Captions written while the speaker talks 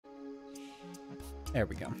There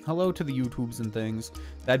we go. Hello to the YouTubes and things.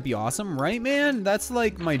 That'd be awesome, right, man? That's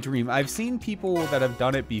like my dream. I've seen people that have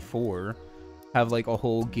done it before have like a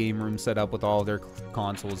whole game room set up with all their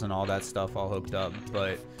consoles and all that stuff all hooked up,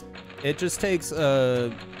 but it just takes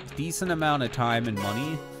a decent amount of time and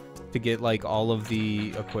money to get like all of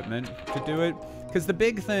the equipment to do it. Because the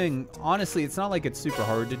big thing, honestly, it's not like it's super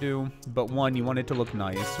hard to do, but one, you want it to look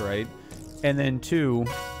nice, right? And then two,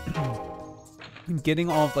 getting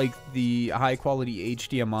all of like the high quality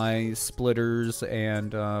HDMI splitters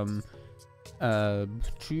and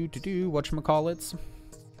whatchamacallits,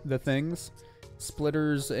 the things,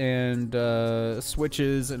 splitters and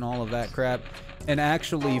switches and all of that crap. And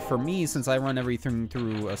actually for me, since I run everything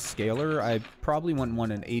through a scaler, I probably wouldn't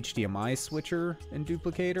want an HDMI switcher and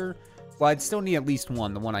duplicator. Well, I'd still need at least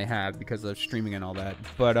one, the one I have because of streaming and all that,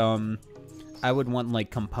 but I would want like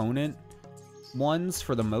component ones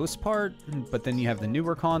for the most part, but then you have the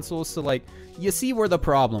newer consoles, so like you see where the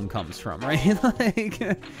problem comes from, right? Like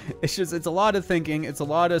it's a lot of thinking, it's a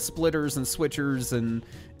lot of splitters and switchers and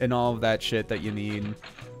all of that shit that you need.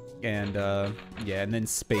 And yeah, and then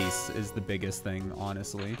space is the biggest thing,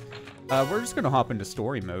 honestly. We're just gonna hop into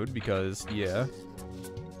story mode because yeah,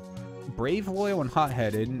 brave, loyal, and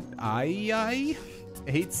hot-headed, I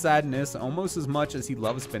hates sadness almost as much as he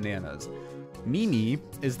loves bananas. Mimi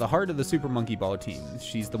is the heart of the Super Monkey Ball team.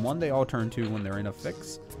 She's the one they all turn to when they're in a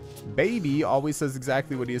fix. Baby always says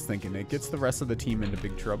exactly what he is thinking. It gets the rest of the team into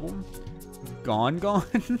big trouble. Gone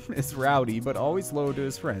is rowdy, but always loyal to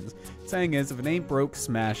his friends. Saying is, if it ain't broke,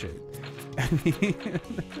 smash it.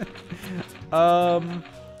 I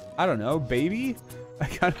don't know. Baby? I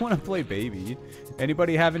kind of want to play Baby.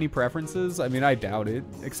 Anybody have any preferences? I mean, I doubt it.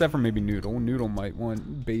 Except for maybe Noodle. Noodle might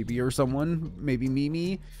want Baby or someone. Maybe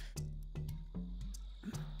Mimi.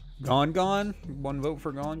 Gone. One vote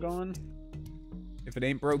for Gone. If it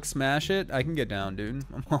ain't broke, smash it. I can get down, dude.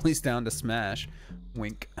 I'm always down to smash.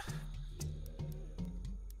 Wink.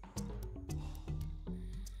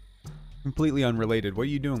 Completely unrelated. What are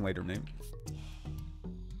you doing later, Nate?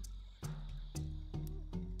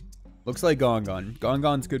 Looks like Gone.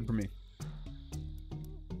 Gone's good for me.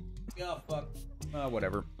 Yeah, fuck.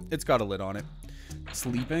 Whatever. It's got a lid on it.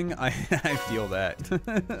 Sleeping? I feel that.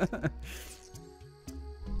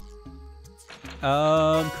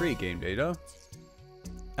 Create game data.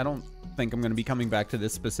 I don't think I'm going to be coming back to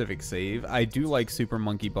this specific save. I do like Super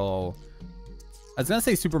Monkey Ball. I was going to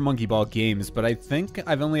say Super Monkey Ball games, but I think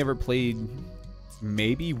I've only ever played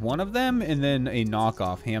maybe one of them and then a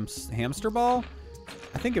knockoff, Hamster Ball.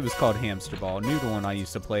 I think it was called Hamster Ball. Noodle and I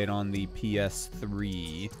used to play it on the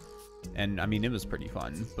PS3. And, I mean, it was pretty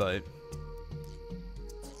fun, but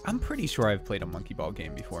I'm pretty sure I've played a Monkey Ball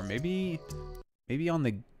game before. Maybe on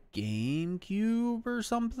the GameCube or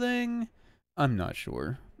something? I'm not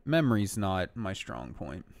sure. Memory's not my strong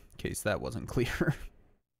point, in case that wasn't clear.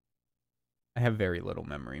 I have very little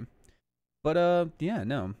memory. But, yeah,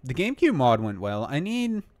 no. The GameCube mod went well. I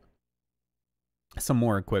need some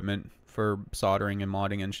more equipment for soldering and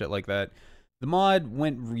modding and shit like that. The mod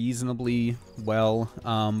went reasonably well,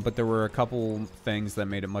 but there were a couple things that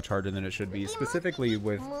made it much harder than it should be, specifically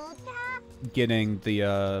with getting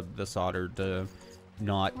the solder to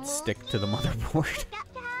not stick to the motherboard.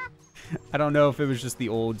 I don't know if it was just the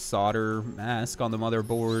old solder mask on the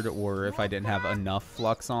motherboard or if I didn't have enough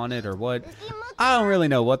flux on it or what. I don't really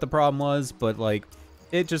know what the problem was, but like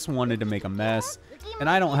it just wanted to make a mess. And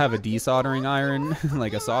I don't have a desoldering iron,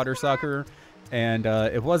 like a solder sucker. And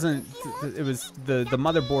it was the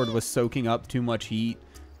motherboard was soaking up too much heat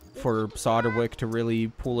for solder wick to really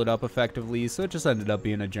pull it up effectively. So it just ended up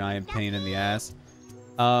being a giant pain in the ass.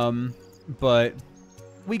 But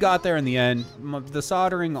we got there in the end. The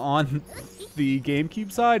soldering on the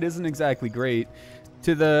GameCube side isn't exactly great.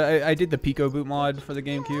 I did the Pico boot mod for the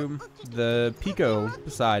GameCube. The Pico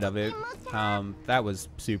side of it, that was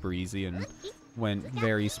super easy and went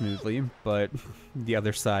very smoothly, but the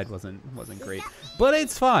other side wasn't great. But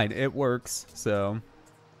it's fine. It works. So,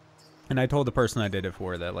 and I told the person I did it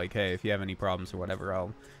for that, like, hey, if you have any problems or whatever,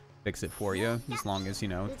 I'll fix it for you, as long as, you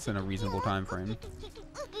know, it's in a reasonable time frame.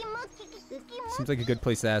 Seems like a good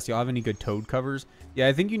place to ask. Y'all have any good Toad covers? Yeah,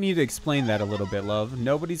 I think you need to explain that a little bit, love.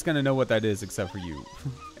 Nobody's gonna know what that is except for you.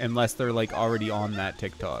 Unless they're, like, already on that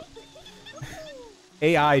TikTok.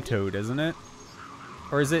 AI Toad, isn't it?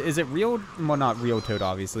 Or is it real? Well, not real Toad,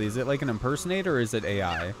 obviously. Is it like an impersonator or is it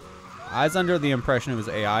AI? I was under the impression it was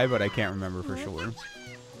AI, but I can't remember for sure.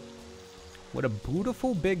 What a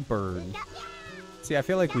beautiful big bird. See, I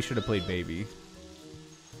feel like we should have played Baby.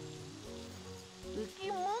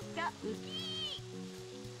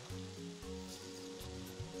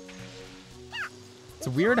 It's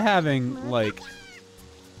weird having, like,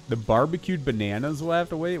 The barbecued bananas will have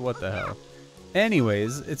to wait? What the hell?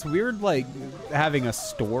 Anyways, it's weird, like, having a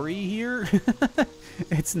story here.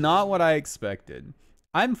 It's not what I expected.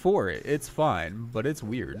 I'm for it. It's fine, but it's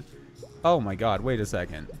weird. Oh my god, wait a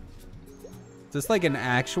second. Is this like an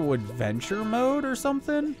actual adventure mode or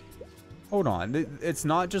something? Hold on. It's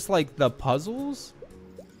not just like the puzzles?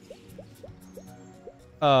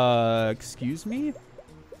 Excuse me?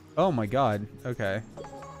 Oh my god. Okay.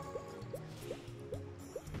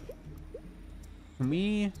 Can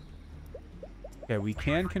we... Okay, we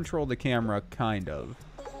can control the camera, kind of.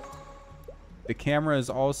 The camera is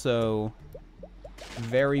also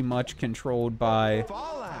very much controlled by...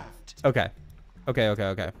 Okay.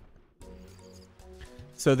 Okay.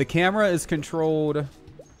 So the camera is controlled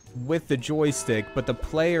with the joystick, but the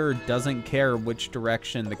player doesn't care which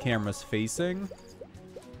direction the camera's facing.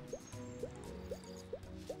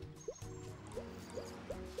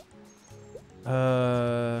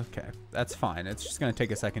 Okay. That's fine. It's just gonna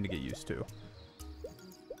take a second to get used to.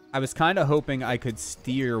 I was kind of hoping I could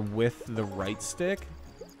steer with the right stick,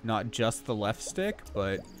 not just the left stick,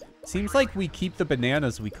 but seems like we keep the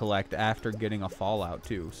bananas we collect after getting a Fallout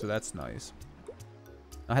too, so that's nice.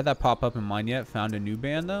 I had that pop up in mine yet. Found a new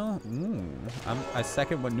band though. Ooh, I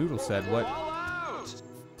second what Noodle said. What?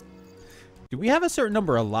 Do we have a certain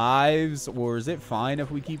number of lives, or is it fine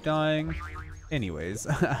if we keep dying? Anyways,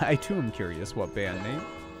 I too am curious what band name.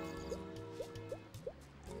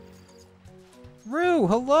 Rue,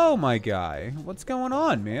 hello, my guy. What's going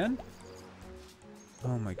on, man?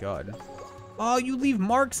 Oh my god. Oh, you leave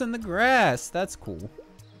marks in the grass. That's cool.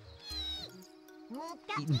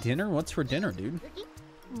 Eating dinner? What's for dinner, dude?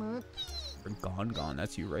 For Gone.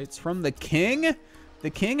 That's you, right? It's from the king? The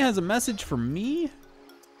king has a message for me?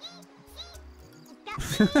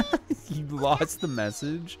 You lost the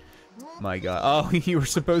message? My god. Oh, you were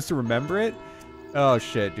supposed to remember it? Oh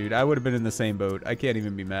shit, dude. I would have been in the same boat. I can't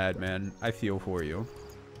even be mad, man. I feel for you.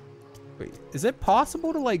 Wait, is it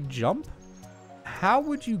possible to, like, jump? How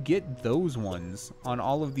would you get those ones on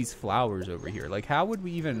all of these flowers over here? Like, how would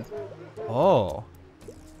we even... Oh.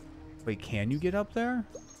 Wait, can you get up there?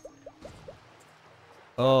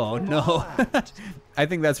 Oh, no. I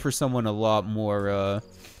think that's for someone a lot more,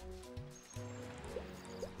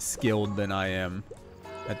 skilled than I am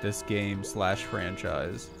at this game /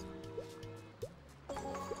 franchise.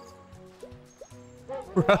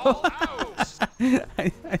 Bro,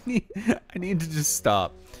 I need to just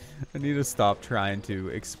stop. I need to stop trying to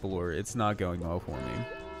explore. It's not going well for me.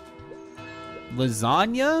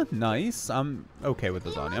 Lasagna? Nice. I'm okay with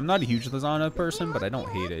lasagna. I'm not a huge lasagna person, but I don't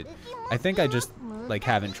hate it. I think I just, like,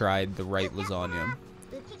 haven't tried the right lasagna.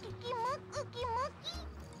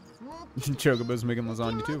 Chocobo's making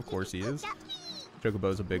lasagna too. Of course he is.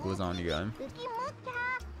 Chocobo's a big lasagna guy.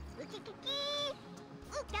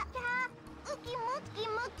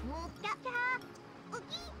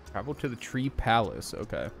 Travel to the Tree Palace.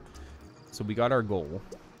 Okay. So we got our goal.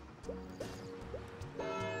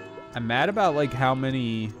 I'm mad about, like, how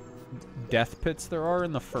many death pits there are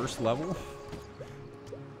in the first level.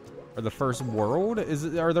 Or the first world.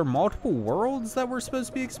 Are there multiple worlds that we're supposed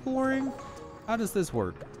to be exploring? How does this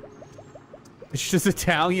work? It's just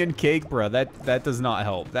Italian cake, bro. That does not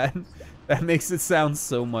help. That makes it sound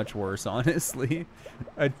so much worse, honestly.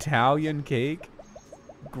 Italian cake?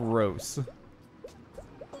 Gross.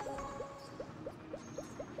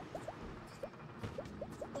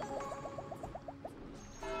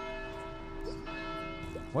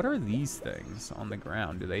 What are these things on the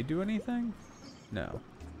ground? Do they do anything? No.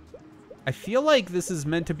 I feel like this is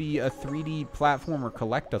meant to be a 3D platformer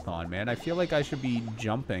collectathon, man. I feel like I should be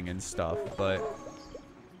jumping and stuff, but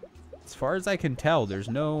as far as I can tell, there's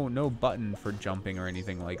no button for jumping or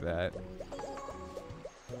anything like that.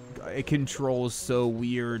 It controls so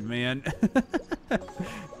weird, man.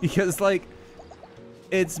 Because, like,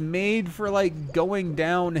 it's made for, like, going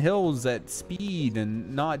down hills at speed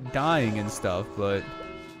and not dying and stuff, but...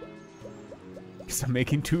 I'm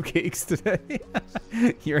making 2 cakes today.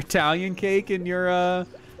 Your Italian cake and your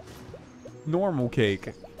normal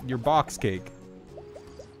cake. Your box cake.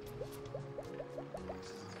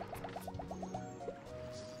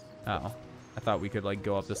 Oh. I thought we could, like,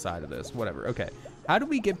 go up the side of this. Whatever. Okay. How do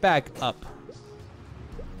we get back up?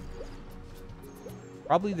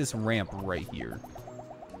 Probably this ramp right here.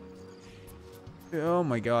 Oh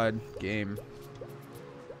my god. Game.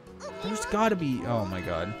 There's gotta be... Oh my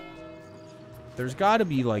god. There's got to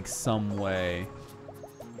be, like, some way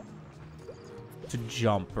to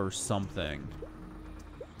jump or something.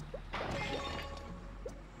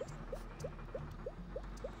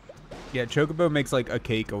 Yeah, Chocobo makes, like, a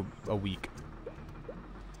cake a week.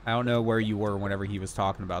 I don't know where you were whenever he was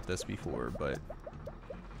talking about this before, but...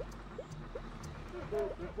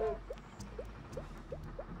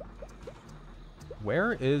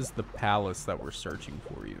 Where is the palace that we're searching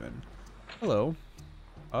for even? Hello.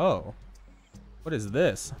 Oh. What is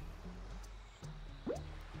this?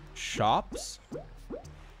 Shops? What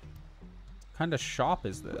kind of shop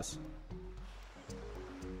is this?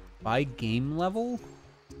 By game level?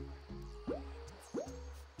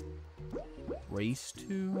 Race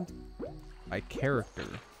to? By character.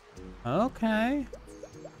 Okay.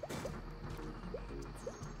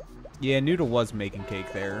 Yeah, Noodle was making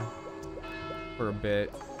cake there. For a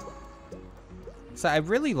bit. So I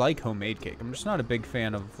really like homemade cake. I'm just not a big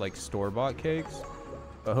fan of like store-bought cakes,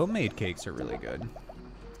 but homemade cakes are really good.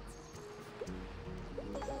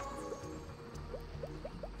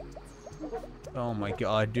 Oh my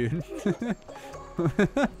god, dude.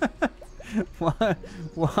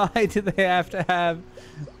 Why do they have to have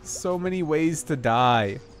so many ways to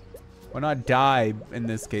die? Well, not die in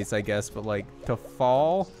this case, I guess, but like to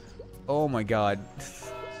fall? Oh my god.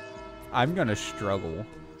 I'm gonna struggle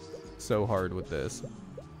so hard with this.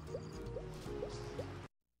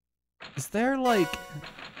 Is there like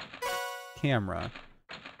camera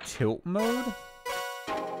tilt mode?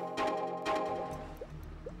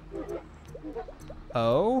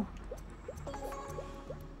 Oh?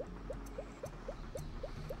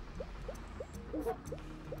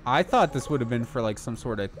 I thought this would have been for like some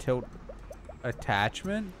sort of tilt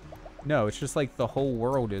attachment. No, it's just like the whole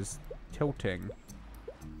world is tilting.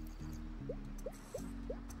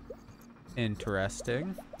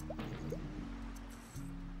 Interesting.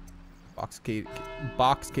 Box cake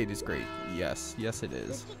is great. Yes, yes it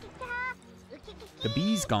is. The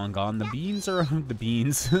bees gone. The beans are the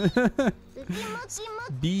beans.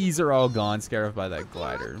 Bees are all gone, scared off by that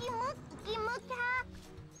glider.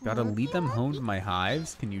 Gotta lead them home to my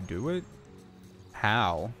hives. Can you do it?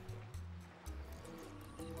 How?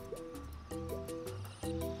 So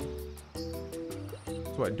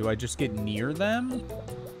what? Do I just get near them?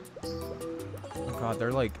 Oh god,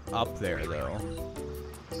 they're like up there though.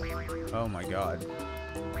 Oh my god.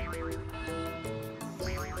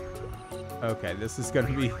 Okay, this is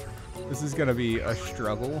gonna be a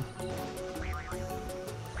struggle.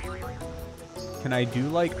 Can I do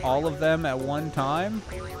like all of them at one time?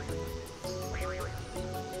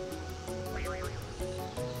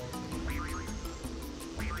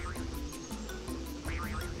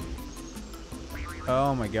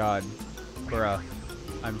 Oh my god. Bruh.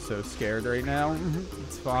 I'm so scared right now.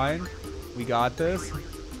 It's fine. We got this.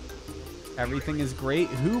 Everything is great.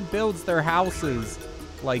 Who builds their houses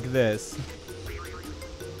like this?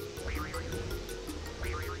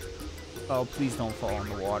 Oh, please don't fall in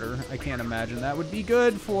the water. I can't imagine that would be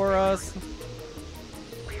good for us.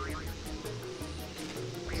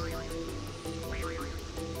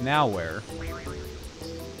 Now where?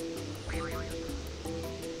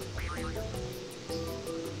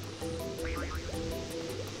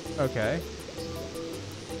 Okay.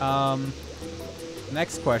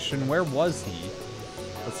 Next question, where was he?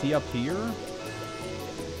 Was he up here?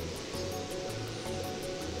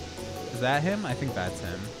 Is that him? I think that's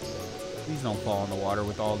him. Please don't fall in the water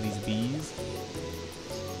with all these bees.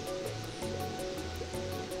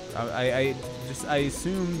 I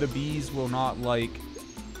assume the bees will not like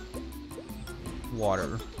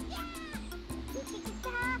water.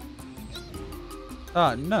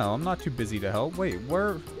 No, I'm not too busy to help. Wait,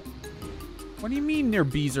 where? What do you mean their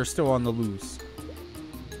bees are still on the loose?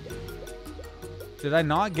 Did I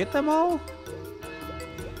not get them all?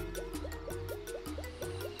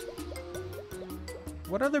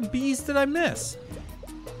 What other bees did I miss?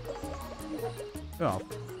 Oh,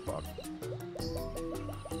 fuck.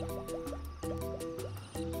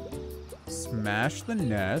 Smash the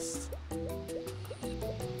nest.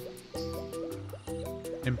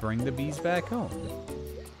 And bring the bees back home.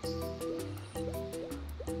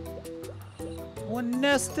 What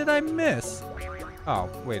nest did I miss? Oh,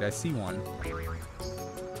 wait, I see one.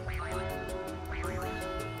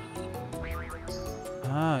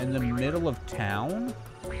 Ah, in the middle of town?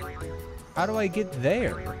 How do I get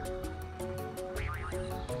there?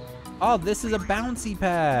 Oh, this is a bouncy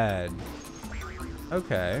pad.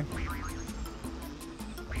 Okay.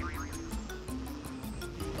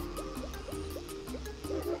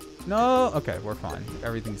 No, okay, we're fine.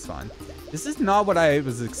 Everything's fine. This is not what I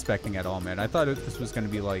was expecting at all, man. I thought this was going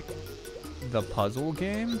to be like the puzzle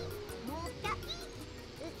game.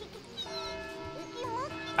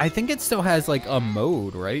 I think it still has like a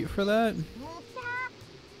mode, right, for that?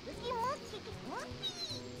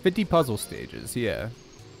 50 puzzle stages, yeah.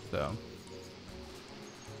 So.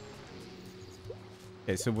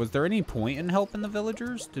 Okay, so was there any point in helping the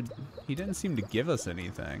villagers? He didn't seem to give us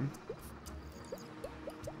anything.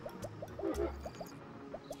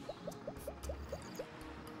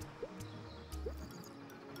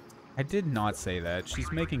 I did not say that.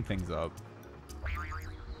 She's making things up.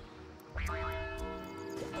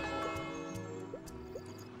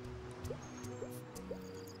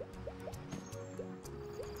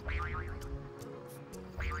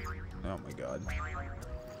 Oh my god.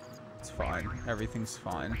 It's fine. Everything's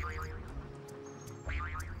fine.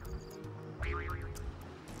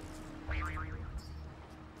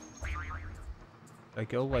 I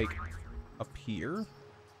go like up here?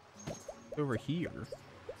 Over here.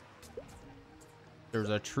 There's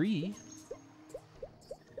a tree.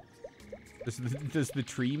 Does the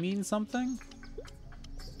tree mean something?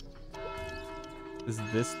 Does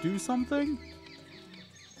this do something?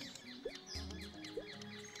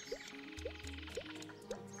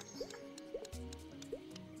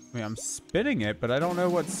 I mean, I'm spinning it, but I don't know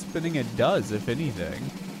what spinning it does, if anything.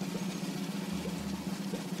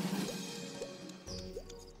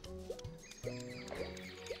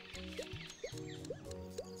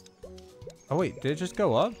 Oh wait, did it just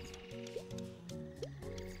go up?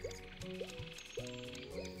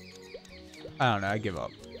 I don't know, I give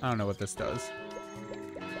up. I don't know what this does.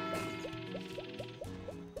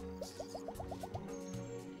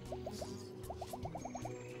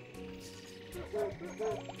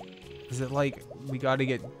 Is it like we gotta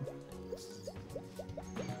get...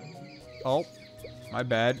 Oh, my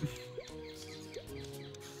bad.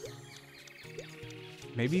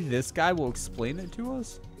 Maybe this guy will explain it to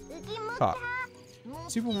us? Huh.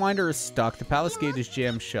 Super Winder is stuck. The palace gate is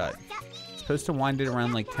jammed shut. It's supposed to wind it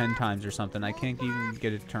around like 10 times or something. I can't even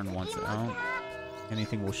get it to turn once. Oh.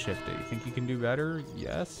 Anything will shift it. You think you can do better?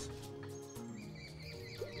 Yes.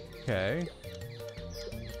 Okay.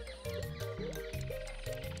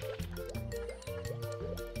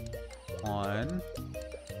 One.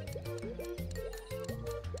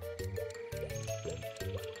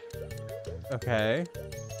 Okay.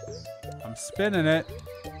 I'm spinning it.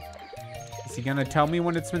 Is he gonna tell me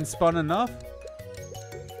when it's been spun enough?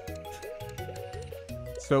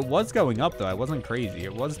 So it was going up though. I wasn't crazy.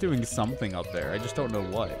 It was doing something up there. I just don't know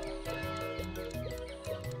what.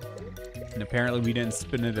 And apparently we didn't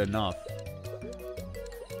spin it enough.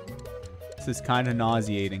 This is kind of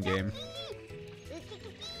nauseating, game.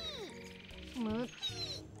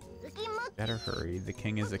 Better hurry. The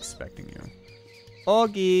king is expecting you.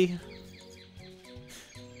 Augie!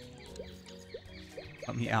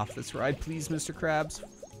 Let me off this ride, please, Mr. Krabs.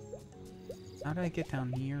 How do I get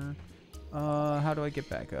down here? How do I get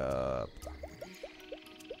back up?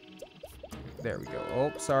 There we go.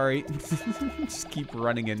 Oh, sorry. Just keep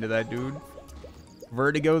running into that dude.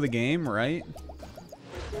 Vertigo the game, right?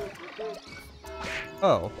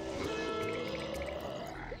 Oh.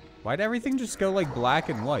 Why'd everything just go like black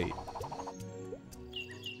and white?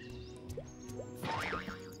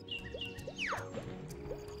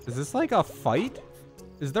 Is this like a fight?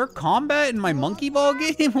 Is there combat in my monkey ball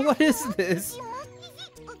game? What is this?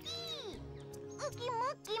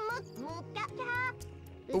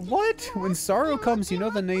 What? When sorrow comes, you know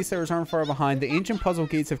the naysayers aren't far behind. The ancient puzzle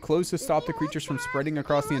gates have closed to stop the creatures from spreading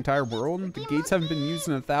across the entire world. The gates haven't been used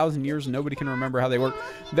in 1,000 years and nobody can remember how they work.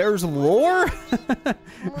 There's lore?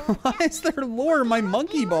 Why is there lore in my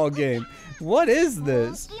monkey ball game? What is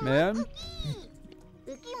this, man?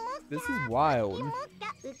 This is wild.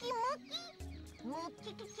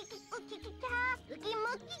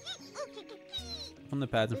 On the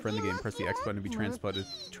pads in front of the game, press the X button to be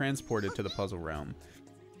transported to the puzzle realm.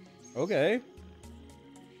 Okay.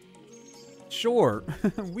 Sure.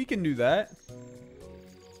 We can do that.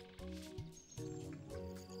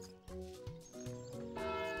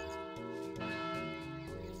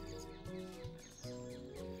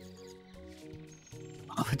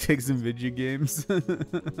 Politics and video games.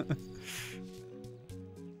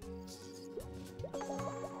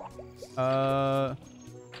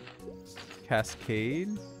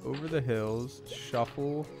 Cascade, over the hills,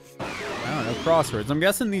 shuffle. I don't know, crossroads. I'm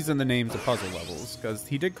guessing these are the names of puzzle levels, because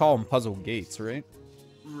he did call them puzzle gates, right?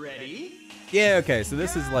 Ready? Yeah, okay, so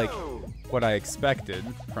this is like what I expected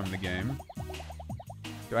from the game.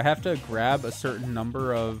 Do I have to grab a certain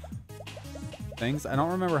number of things? I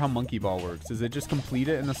don't remember how Monkey Ball works. Does it just complete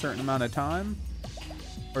it in a certain amount of time?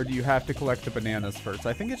 Or do you have to collect the bananas first?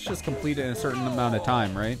 I think it's just complete it in a certain amount of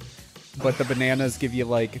time, right? But the bananas give you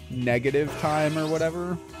like negative time or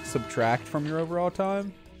whatever. Subtract from your overall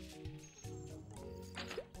time.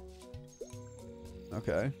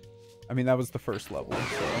 Okay. I mean, that was the first level,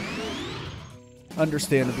 so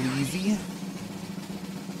understandably easy.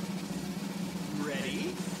 Ready?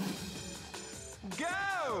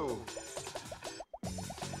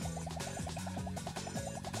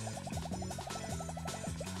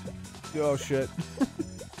 Oh, shit.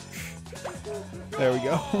 There we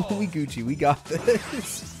go. We Gucci. We got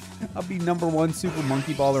this. I'll be #1 Super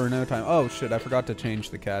Monkey Baller in no time. Oh, shit. I forgot to change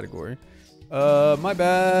the category. My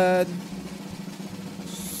bad.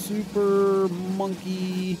 Super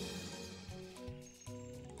Monkey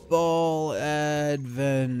Ball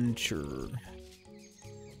Adventure.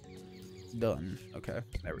 Done. Okay.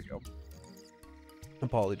 There we go.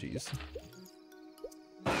 Apologies.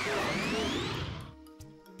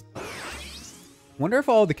 Wonder if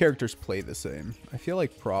all the characters play the same. I feel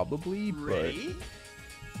like probably, but... Ready?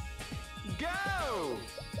 Go!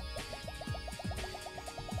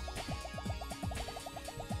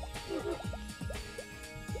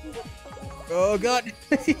 Oh, God.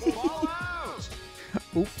 Fallout!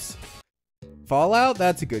 Oops. Fallout?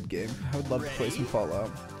 That's a good game. I would love to play some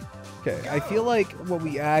Fallout. Okay, I feel like what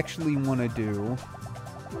we actually want to do...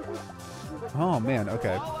 Oh, man,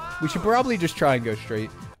 okay. We should probably just try and go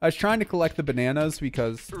straight. I was trying to collect the bananas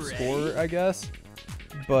because score, I guess.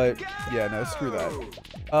 But, yeah, no, screw that.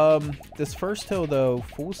 This first hill, though,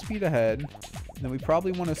 full speed ahead. Then we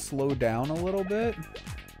probably want to slow down a little bit.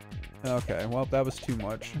 Okay, well, that was too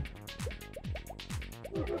much.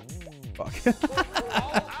 Fuck.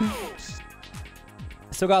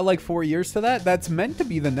 Still got like 4 years to that. That's meant to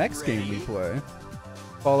be the next game we play.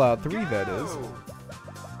 Fallout 3, that is.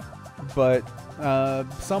 But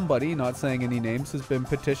somebody, not saying any names, has been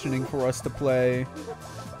petitioning for us to play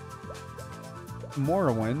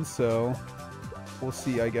Morrowind, so we'll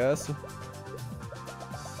see, I guess.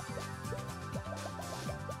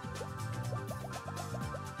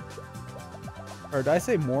 Or did I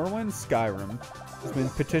say Morrowind? Skyrim. Has been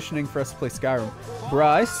petitioning for us to play Skyrim. Bruh,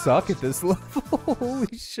 I suck at this level.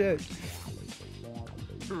 Holy shit.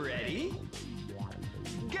 Ready?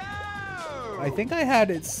 Go! I think I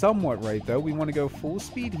had it somewhat right, though. We want to go full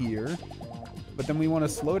speed here. But then we want to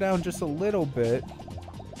slow down just a little bit.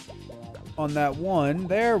 On that one.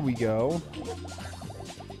 There we go.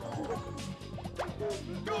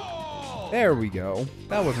 There we go.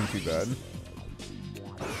 That wasn't too bad.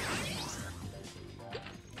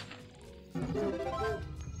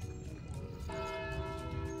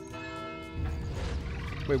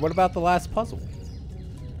 Wait, what about the last puzzle?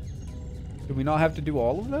 Did we not have to do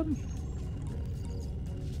all of them?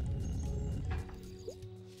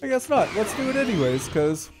 I guess not. Let's do it anyways,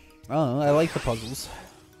 because I don't know, I like the puzzles.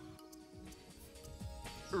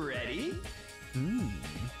 Ready?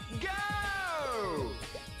 Go! I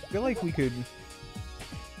feel like we could...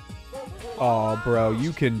 Oh, bro,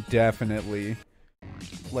 you can definitely,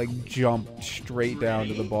 like, jump straight down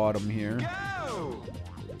to the bottom here. Go!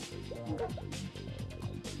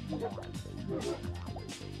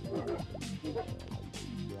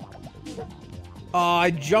 Oh,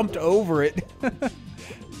 I jumped over it.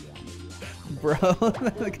 Bro,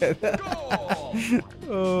 look at that.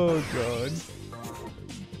 Oh, God.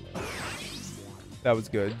 That was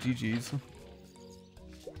good. GG's.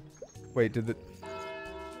 Wait, did the...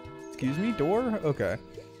 Excuse me? Door? Okay.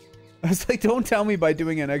 I was like, don't tell me by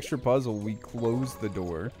doing an extra puzzle we close the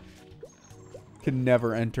door. Can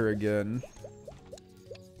never enter again.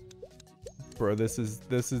 Bro, this is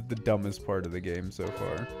the dumbest part of the game so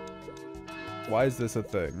far. Why is this a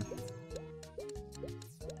thing?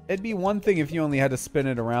 It'd be one thing if you only had to spin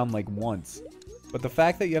it around like once. But the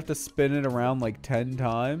fact that you have to spin it around like 10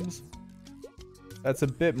 times... That's a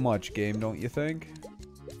bit much, game, don't you think?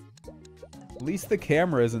 At least the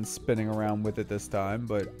camera isn't spinning around with it this time,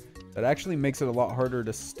 but that actually makes it a lot harder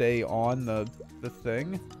to stay on the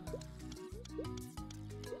thing.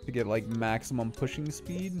 To get like maximum pushing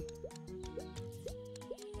speed.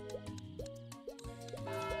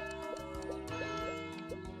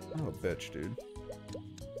 Oh, bitch, dude.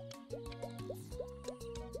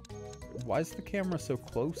 Why is the camera so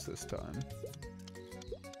close this time?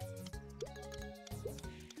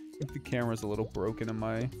 I think the camera's a little broken in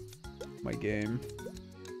my game.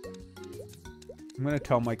 I'm gonna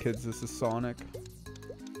tell my kids this is Sonic.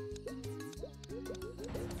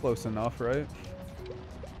 Close enough, right?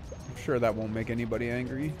 I'm sure that won't make anybody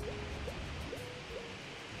angry.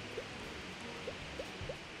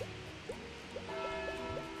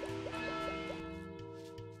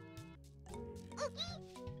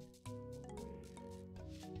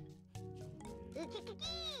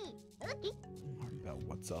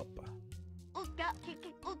 What's up?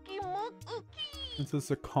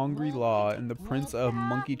 Princess of Congri-La and the Prince of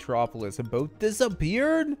Monkeytropolis have both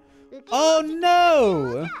disappeared? Oh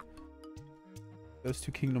no! Those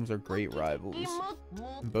two kingdoms are great rivals.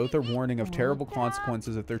 And both are warning of terrible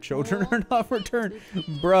consequences if their children are not returned.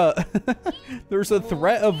 Bruh, there's a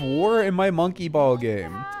threat of war in my Monkey Ball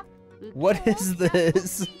game. What is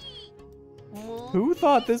this? Who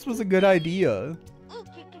thought this was a good idea?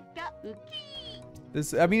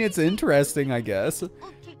 I mean, it's interesting, I guess.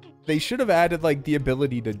 They should have added, like, the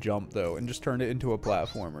ability to jump, though, and just turned it into a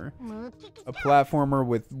platformer. A platformer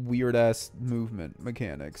with weird-ass movement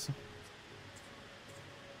mechanics.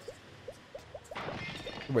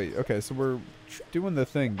 Wait, okay, so we're doing the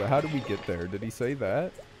thing, but how do we get there? Did he say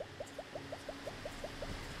that?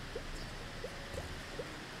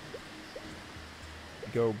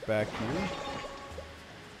 Go back here?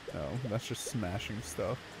 No, that's just smashing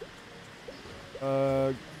stuff.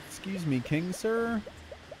 Excuse me, King Sir?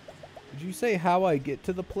 Did you say how I get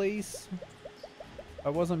to the place? I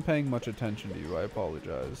wasn't paying much attention to you, I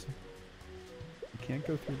apologize. You can't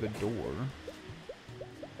go through the door.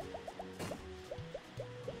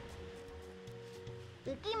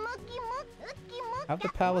 Have the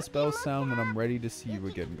palace bells sound when I'm ready to see you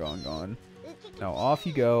again, Gong. Now off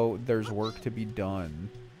you go, there's work to be done.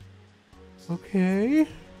 Okay.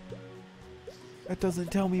 That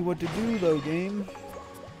doesn't tell me what to do though, game.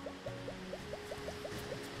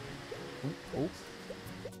 Oh.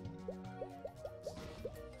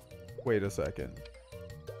 Wait a second.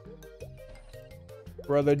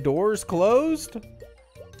 Bro, the door's closed?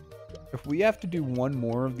 If we have to do one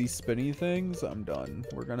more of these spinny things, I'm done.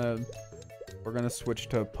 We're gonna switch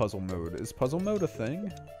to puzzle mode. Is puzzle mode a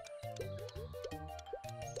thing?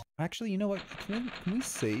 Actually, you know what? Can we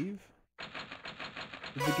save?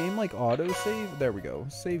 Did the game like auto save? There we go.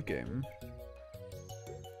 Save game.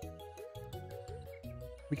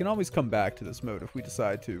 We can always come back to this mode if we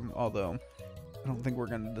decide to, although I don't think we're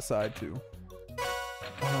gonna decide to.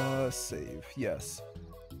 Save. Yes.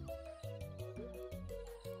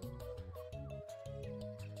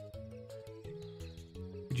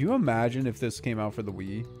 Could you imagine if this came out for the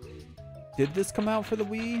Wii? Did this come out for the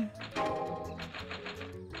Wii?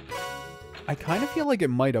 I kind of feel like it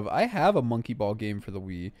might have. I have a Monkey Ball game for the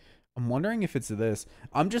Wii. I'm wondering if it's this.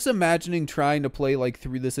 I'm just imagining trying to play like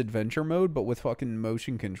through this adventure mode, but with fucking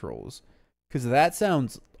motion controls. Because that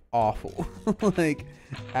sounds awful. Like,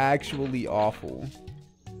 actually awful.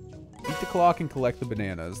 Beat the clock and collect the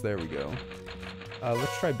bananas. There we go.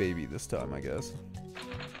 Let's try baby this time, I guess.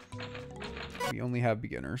 We only have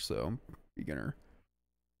beginner, so beginner.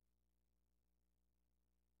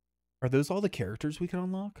 Are those all the characters we can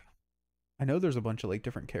unlock? I know there's a bunch of like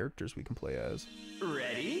different characters we can play as.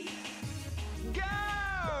 Ready?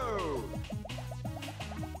 Go!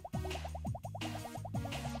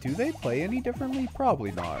 Do they play any differently?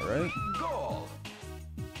 Probably not, right? Goal!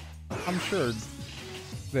 I'm sure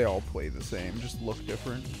they all play the same, just look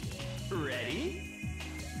different. Ready?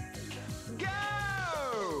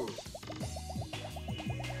 Go!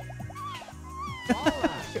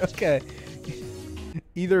 Okay.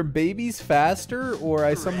 Either baby's faster or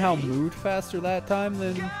I somehow moved faster that time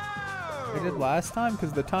than I did last time,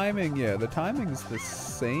 because the timing, yeah, the timing's the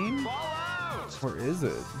same. Or is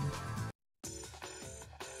it?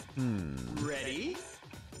 Ready?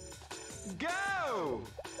 Go!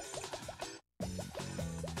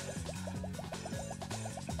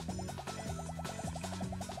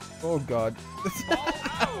 Oh god.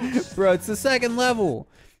 Bro, it's the second level.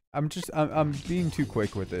 I'm being too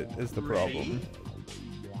quick with it is the problem.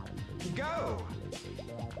 Go!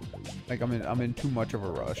 Like I'm in too much of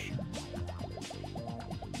a rush.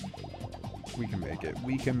 We can make it.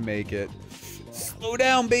 We can make it. Slow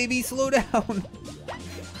down, baby, slow down.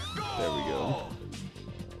 There we go.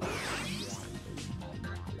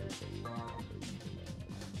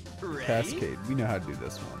 Ready? Cascade. We know how to do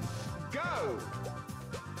this one. Go!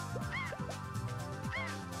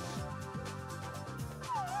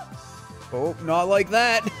 Oh, not like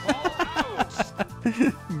that.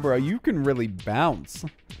 Bro, you can really bounce.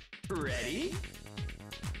 Ready?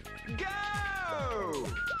 Go!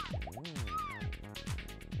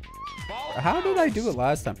 How did I do it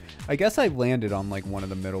last time? I guess I landed on like one of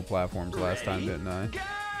the middle platforms last time, didn't I? Go!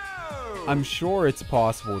 I'm sure it's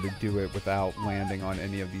possible to do it without landing on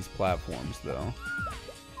any of these platforms, though.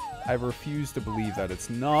 I refuse to believe that it's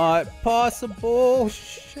not possible.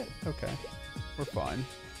 Shit. Okay. We're fine.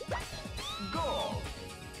 Goal!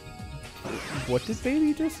 What did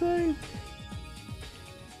baby just say?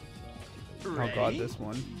 Ready? Oh god, this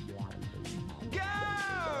one.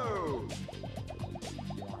 Go!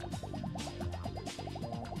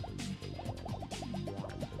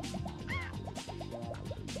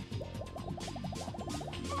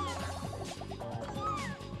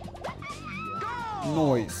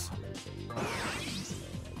 Noise.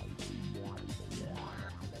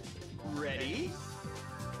 Ready?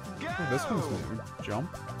 Go! Oh, this one's weird.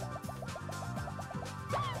 Jump.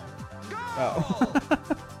 Go! Oh.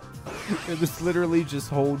 Just literally just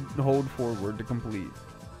hold forward to complete.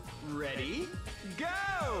 Ready,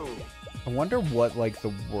 go! I wonder what like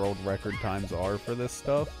the world record times are for this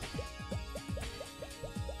stuff.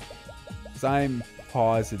 'Cause I'm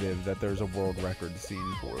positive that there's a world record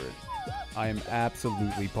scene for it. I am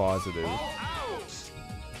absolutely positive.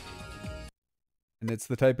 And it's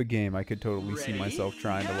the type of game I could totally see myself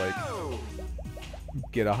trying to like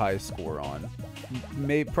get a high score on.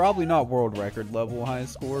 Probably not world record level high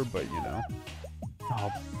score, but you know.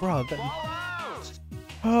 Oh, bro.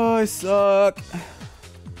 Oh, I suck.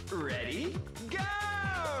 Ready, go!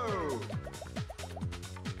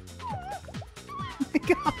 Oh my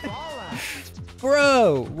God.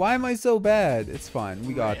 Bro, why am I so bad? It's fine.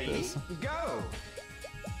 We got this. Go!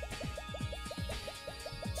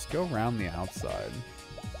 Just go around the outside.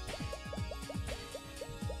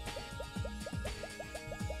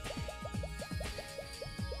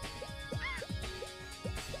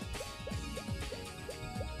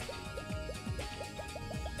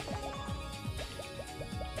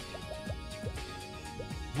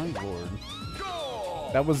 My lord.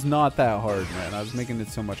 That was not that hard, man. I was making it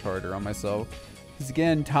so much harder on myself. Because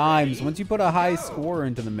again, times. Once you put a high score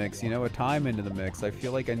into the mix, you know, a time into the mix, I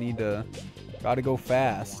feel like I need to... Gotta go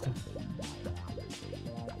fast.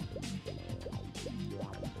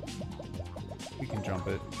 We can jump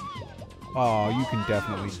it. Oh, you can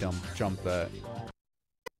definitely jump that.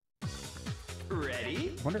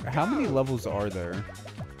 Ready? I wonder, how many levels are there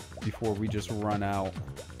before we just run out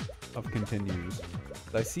of continues?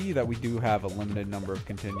 I see that we do have a limited number of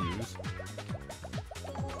continues.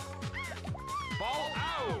 Ball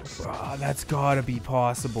out! Ah, that's gotta be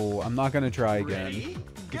possible. I'm not gonna try again.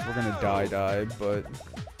 Because we're gonna die, but...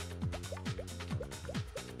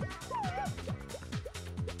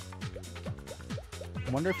 I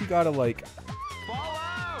wonder if you gotta, like...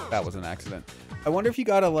 That was an accident. I wonder if you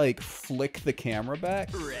gotta, like, flick the camera back.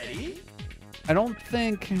 Ready? I don't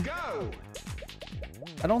think... Go!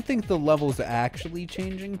 I don't think the level's actually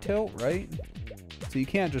changing tilt, right? So you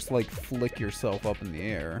can't just, like, flick yourself up in the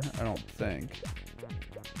air. I don't think.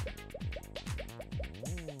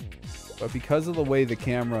 But because of the way the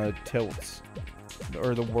camera tilts,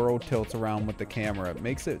 or the world tilts around with the camera, it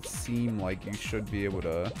makes it seem like you should be able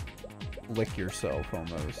to lick yourself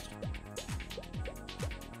almost.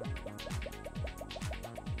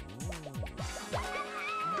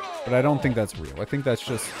 But I don't think that's real. I think that's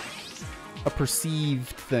just a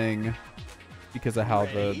perceived thing because of how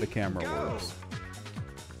the camera works.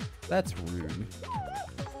 That's rude.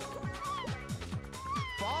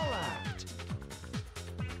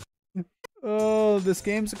 Oh, this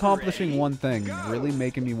game's accomplishing one thing, really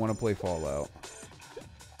making me want to play Fallout.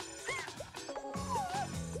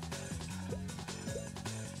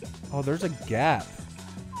 Oh, there's a gap.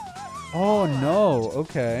 Oh no,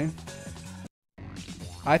 okay.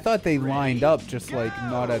 I thought they lined up just like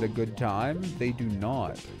not at a good time. They do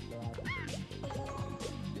not.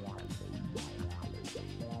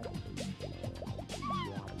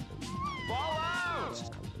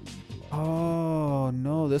 Oh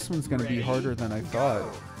no, this one's gonna be harder than I thought.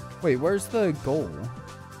 Wait, where's the goal?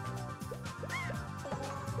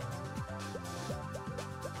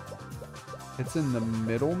 It's in the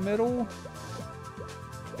middle?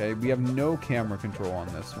 Okay, we have no camera control on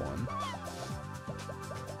this one.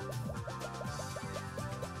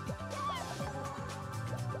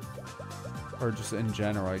 Or just in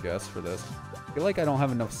general, I guess, for this. I feel like I don't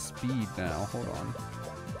have enough speed now. Hold on.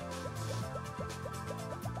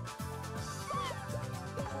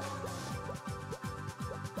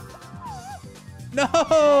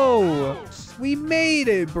 No! We made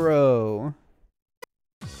it, bro!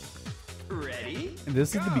 Ready? And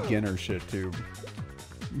this is the beginner shit, too.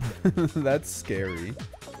 That's scary.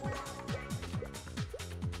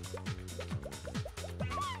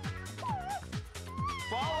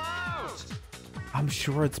 I'm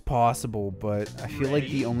sure it's possible, but I feel like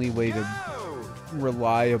the only way to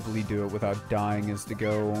reliably do it without dying is to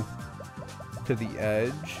go to the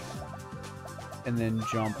edge and then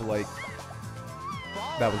jump like...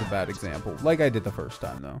 That was a bad example. Like I did the first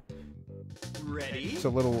time, though. Ready? It's a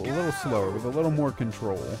little slower, with a little more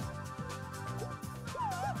control.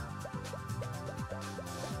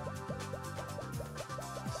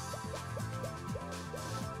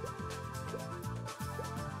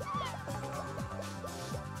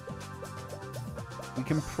 We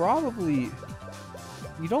can probably...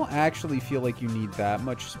 You don't actually feel like you need that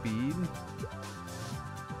much speed.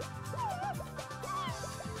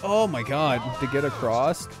 Oh my god, to get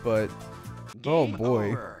across, but... Oh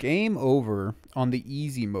boy. Game over on the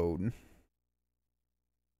easy mode.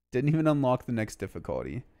 Didn't even unlock the next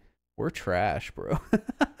difficulty. We're trash, bro.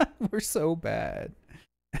 We're so bad.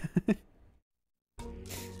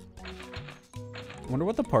 Wonder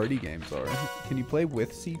what the party games are. Can you play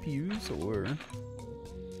with CPUs or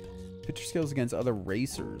pitch skills against other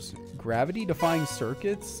racers? Gravity defying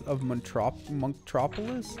circuits of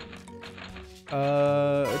Montropolis?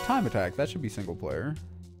 Time attack. That should be single player.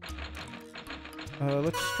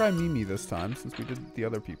 Let's just try Mimi this time since we did the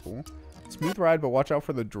other people. Smooth ride, but watch out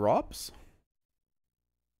for the drops.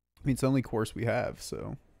 I mean, it's the only course we have,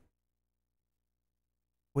 so.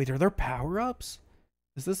 Wait, are there power-ups?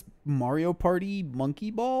 Is this Mario Party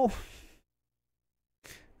Monkey Ball?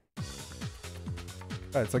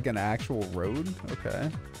 Oh, it's like an actual road? Okay.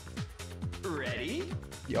 Ready?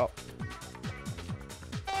 Yup.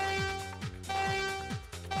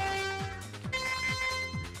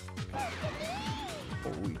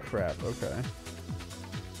 Holy crap, okay.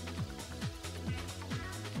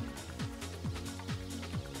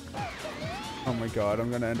 Oh my god,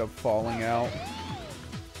 I'm gonna end up falling out.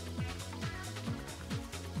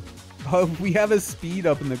 Oh, we have a speed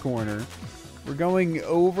up in the corner. We're going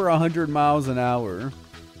over 100 miles an hour.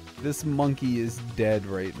 This monkey is dead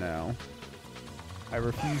right now. I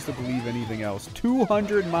refuse to believe anything else.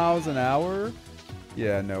 200 miles an hour?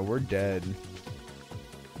 Yeah, no, we're dead.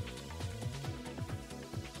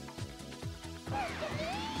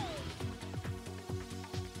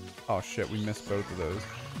 Oh shit, we missed both of those.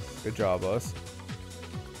 Good job, us.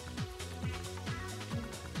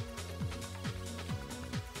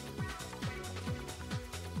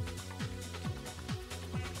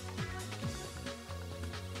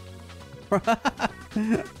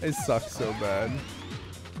 It sucks so bad.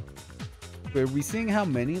 Wait, are we seeing how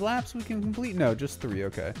many laps we can complete? No, just 3,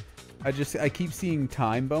 okay. I keep seeing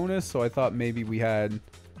time bonus, so I thought maybe we had...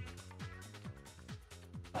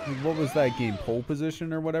 What was that game? Pole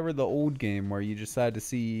position or whatever? The old game where you just had to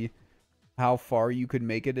see how far you could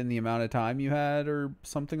make it in the amount of time you had or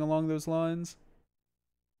something along those lines.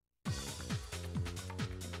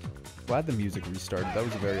 Glad the music restarted. That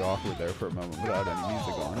was very awkward there for a moment without any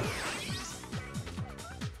music on.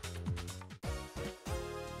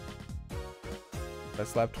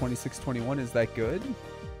 Best lap 26:21. Is that good?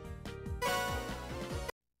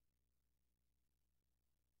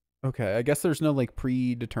 Okay, I guess there's no like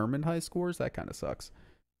predetermined high scores. That kind of sucks.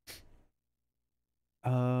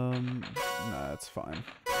 Nah, it's fine.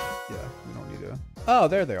 Yeah, we don't need to. Oh,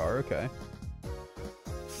 there they are. Okay.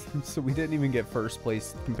 So we didn't even get first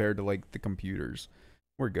place compared to like the computers.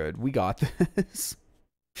 We're good. We got this.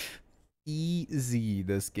 Easy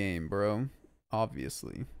this game, bro.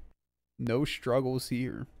 Obviously. No struggles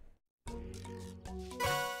here.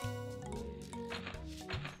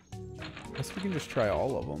 Guess we can just try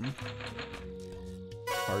all of them.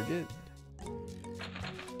 Target.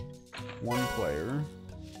 One player.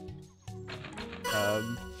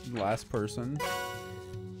 Last person.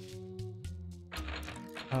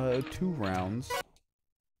 2 rounds.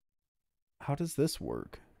 How does this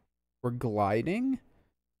work? We're gliding?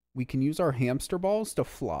 We can use our hamster balls to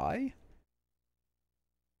fly?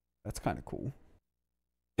 That's kind of cool.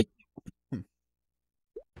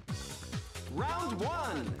 Round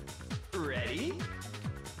 1. Ready?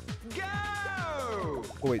 Go!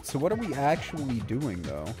 Wait, so what are we actually doing,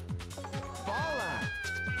 though? Fall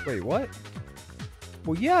out. Wait, what?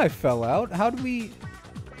 Well, yeah, I fell out. How do we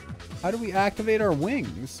activate our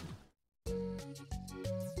wings?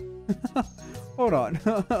 Hold on.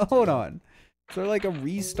 Hold on. Is there like a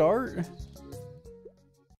restart?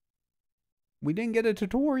 We didn't get a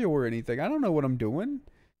tutorial or anything. I don't know what I'm doing.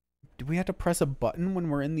 Do we have to press a button when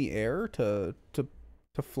we're in the air to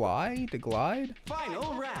fly, to glide?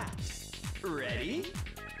 Final round. Ready?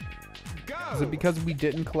 Go! Is it because we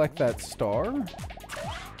didn't collect that star?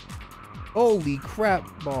 Holy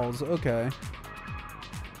crap balls. Okay.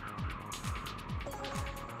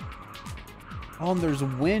 Oh, and there's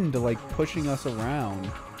wind like pushing us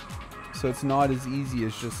around. So it's not as easy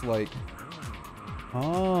as just like...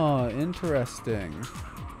 Oh, interesting.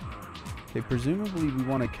 Okay, presumably we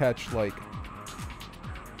want to catch like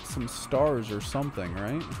some stars or something,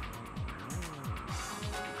 right?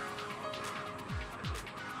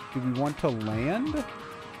 Do we want to land?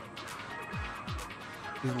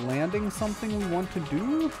 Is landing something we want to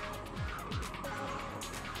do?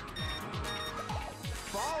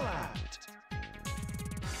 Fall out.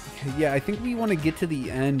 Okay, yeah, I think we want to get to the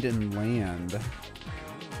end and land.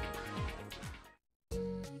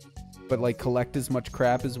 But like collect as much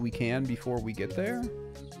crap as we can before we get there?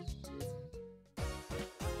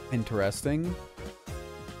 Interesting.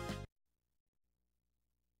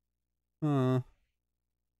 Huh.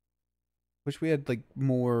 Wish we had like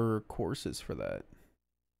more courses for that.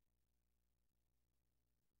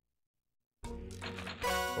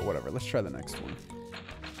 But whatever, let's try the next one.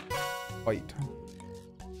 Fight.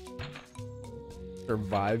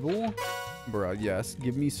 Survival? Bruh, yes.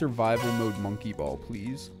 Give me survival mode monkey ball,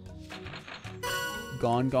 please.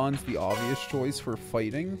 Gongon's the obvious choice for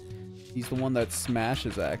fighting. He's the one that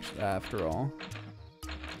smashes after all.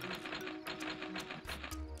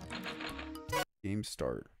 Game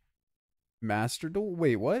start. Master Duel?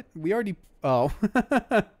 Wait, what? We already... Oh.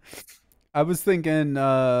 I was thinking,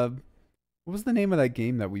 what was the name of that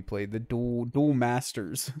game that we played? The Duel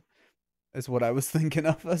Masters. Is what I was thinking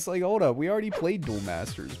of. I was like, hold up. We already played Duel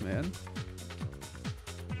Masters, man.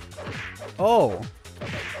 Oh.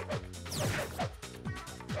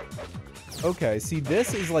 Okay, see,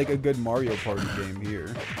 this is like a good Mario Party game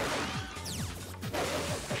here.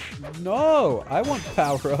 No! I want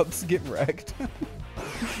power-ups. Get wrecked.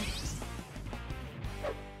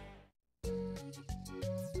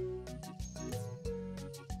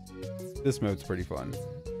 This mode's pretty fun.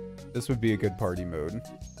 This would be a good party mode.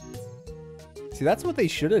 See, that's what they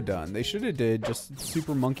should have done. They should have did just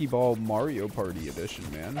Super Monkey Ball Mario Party Edition,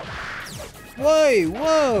 man. Wait,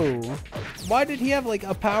 whoa! Why did he have, like,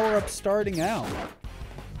 a power-up starting out?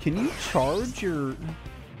 Can you charge your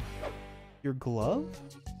glove?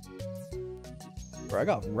 Bro, I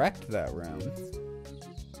got wrecked that round.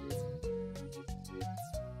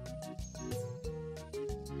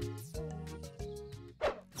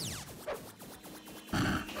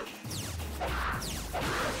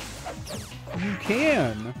 You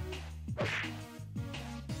can.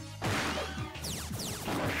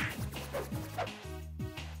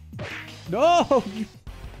 No, you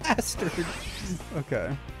bastard.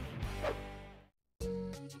 Okay.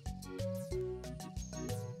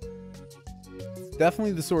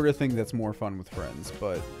 Definitely the sort of thing that's more fun with friends,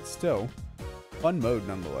 but still, fun mode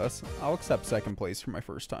nonetheless. I'll accept second place for my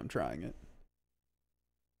first time trying it.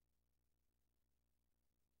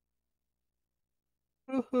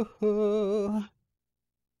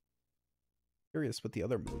 Curious what the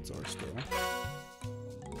other modes are still.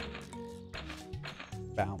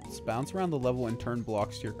 Bounce. Bounce around the level and turn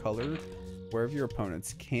blocks to your color wherever your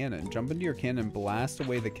opponent's cannon. Jump into your cannon and blast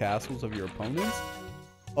away the castles of your opponents.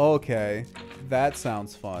 Okay, that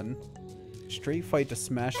sounds fun. Straight fight to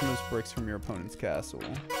smash those bricks from your opponent's castle.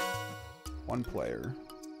 One player.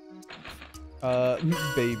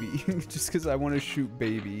 Baby. Just because I want to shoot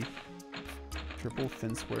baby. Triple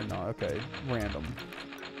fin square, no, okay. Random.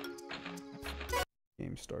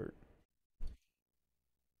 Game start.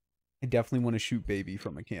 I definitely want to shoot baby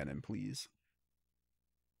from a cannon, please.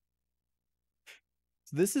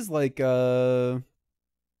 So this is like,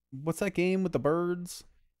 what's that game with the birds?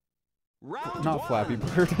 Round Not one. Flappy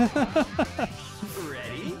Bird.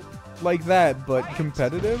 Ready? Like that, but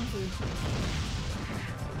competitive?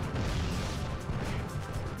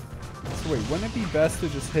 So wait, wouldn't it be best to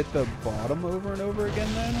just hit the bottom over and over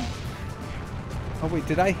again then? Oh wait,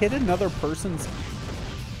 did I hit another person's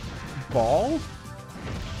ball?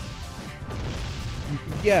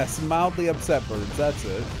 Yes, mildly upset birds, that's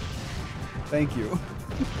it. Thank you.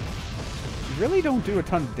 You really don't do a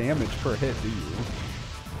ton of damage per hit, do you?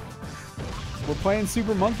 We're playing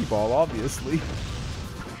Super Monkey Ball, obviously.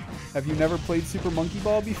 Have you never played Super Monkey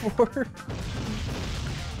Ball before?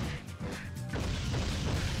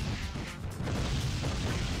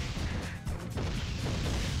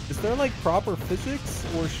 Is there like proper physics,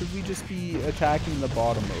 or should we just be attacking the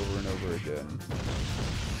bottom over and over again?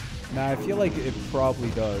 Nah, I feel like it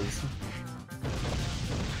probably does.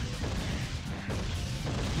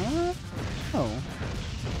 Huh? Oh.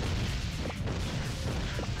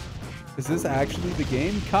 Is this actually the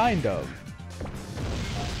game? Kind of.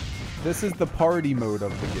 This is the party mode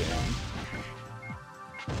of the game.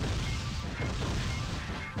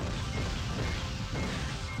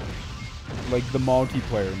 Like the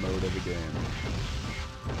multiplayer mode of the game.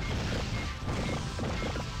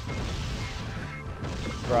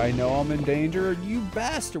 I know I'm in danger. You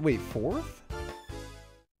bastard. Wait, fourth?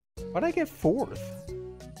 Why'd I get fourth?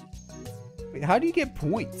 Wait, how do you get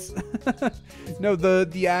points? No,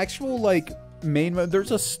 the actual, like, main mode,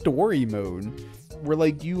 there's a story mode where,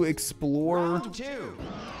 like, you explore Round two.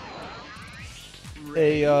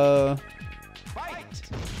 Fight.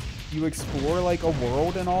 you explore, like, a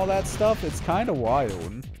world and all that stuff. It's kind of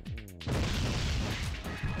wild.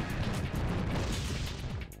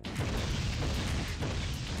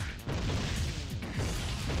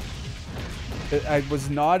 I was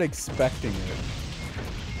not expecting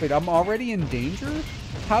it. Wait, I'm already in danger?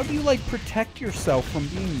 How do you, like, protect yourself from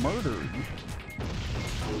being murdered?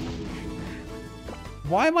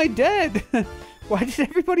 Why am I dead? Why did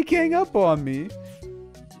everybody gang up on me?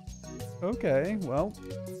 Okay, well,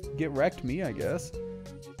 get wrecked me, I guess.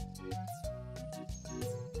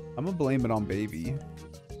 I'm gonna blame it on baby.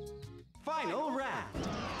 Final round.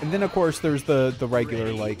 And then of course there's the regular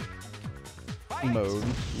Ready? like Fight. mode,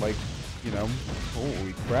 like, you know,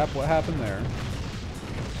 holy crap, what happened there?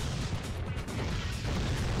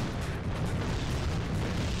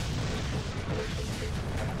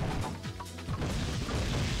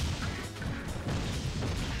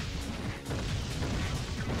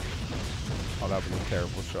 Oh, that was a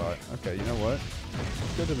terrible shot. Okay, you know what?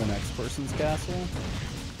 Let's go to the next person's castle.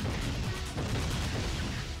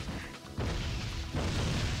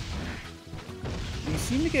 You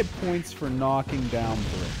seem to get points for knocking down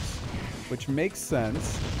bricks, which makes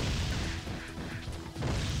sense.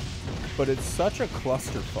 But it's such a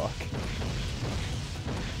clusterfuck.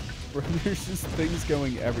 Where there's just things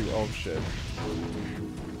going everywhere. Oh shit.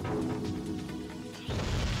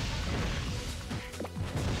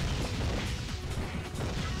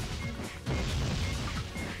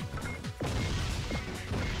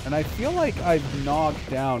 And I feel like I've knocked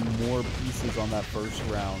down more pieces on that first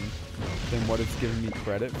round than what it's given me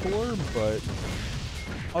credit for, but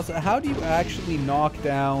also, how do you actually knock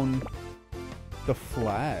down the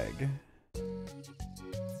flag?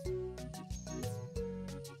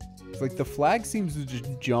 It's like the flag seems to just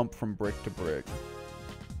jump from brick to brick.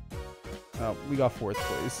 Oh, we got 4th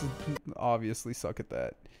place. Obviously suck at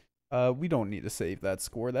that. We don't need to save that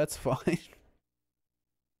score. That's fine.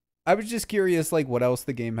 I was just curious, like, what else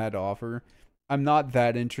the game had to offer. I'm not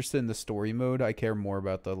that interested in the story mode. I care more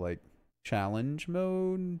about the, like, challenge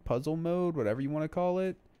mode, puzzle mode, whatever you want to call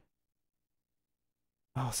it.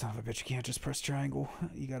 Oh, son of a bitch, you can't just press triangle.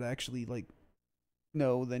 You gotta actually, like,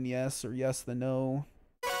 no, then yes, or yes, then no.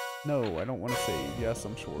 No, I don't want to save. Yes,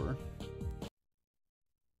 I'm sure.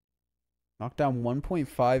 Knock down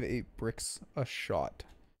 1.58 bricks a shot.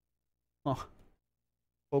 Oh,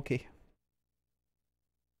 okay.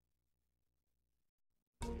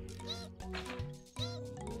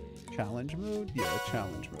 Challenge mode? Yeah,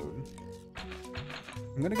 challenge mode.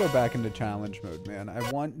 I'm gonna go back into challenge mode, man. I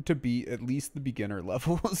want to beat at least the beginner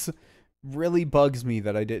levels. Really bugs me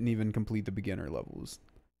that I didn't even complete the beginner levels.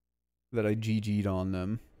 That I GG'd on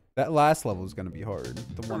them. That last level is gonna be hard.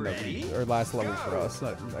 The one that we, or last level for us,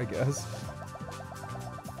 I guess.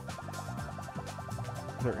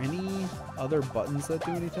 Are there any other buttons that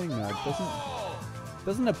do anything? No, it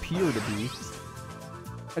doesn't appear to be.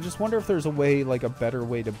 I just wonder if there's a way, like a better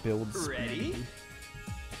way to build speed. Ready?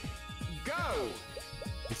 Go!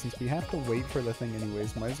 Since we have to wait for the thing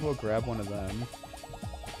anyways, might as well grab one of them.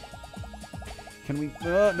 Can we?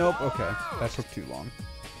 Nope. Okay, that took too long.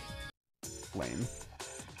 Lame.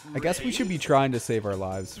 I guess we should be trying to save our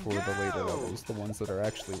lives for the later levels, the ones that are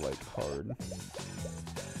actually, like, hard.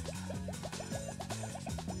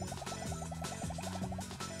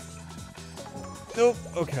 Nope.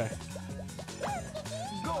 Okay.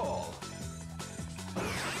 Goal!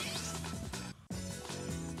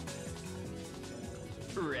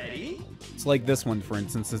 Ready? It's like this one, for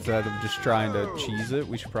instance, instead of just trying to cheese it,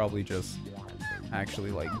 we should probably just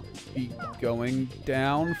actually, like, be going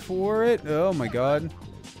down for it. Oh my god.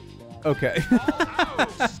 Okay.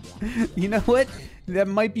 You know what? That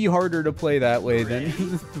might be harder to play that way than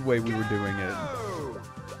the way we were doing it.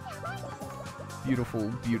 Beautiful,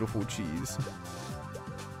 beautiful cheese.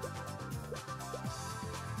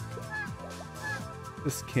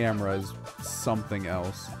 This camera is something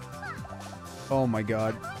else. Oh my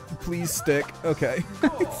god. Please stick. Okay.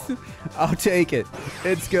 I'll take it.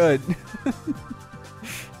 It's good.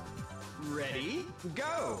 Ready?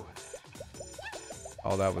 Go!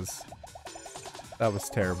 Oh, that was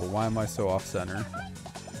terrible. Why am I so off center?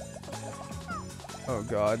 Oh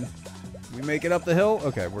god. Can we make it up the hill?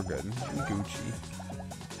 Okay, we're good.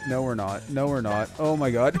 Gucci. No, we're not. No, we're not. Oh my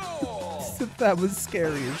god. That was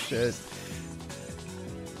scary as shit.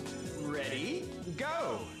 Ready?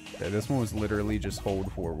 Go! Okay, this one was literally just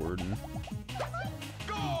hold forward.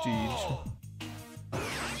 Jeez.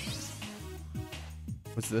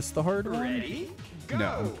 Was this the hard one? Ready? Go!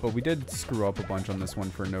 No, but we did screw up a bunch on this one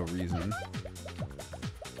for no reason.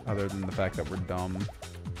 Other than the fact that we're dumb.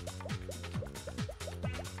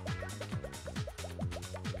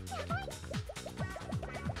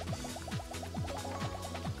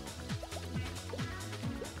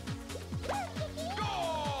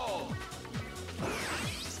 Goal!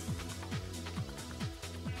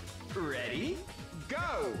 Ready?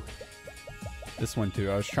 Go! This one too,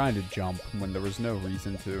 I was trying to jump when there was no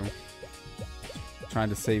reason to. Trying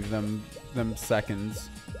to save them seconds.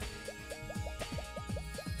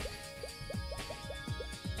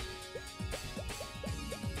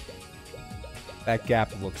 That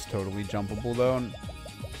gap looks totally jumpable though, and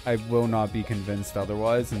I will not be convinced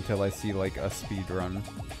otherwise until I see like a speed run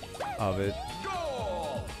of it.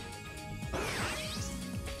 Goal.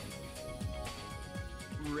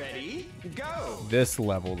 Ready, go. This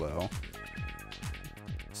level, though.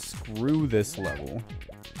 Screw this level.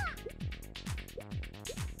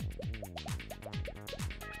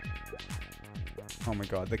 Oh my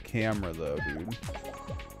god, the camera, though, dude.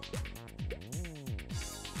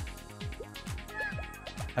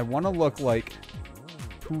 I want to look like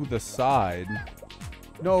to the side.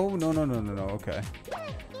 No, okay.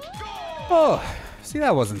 Oh, see,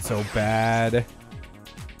 that wasn't so bad.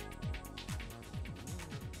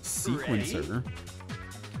 Sequencer.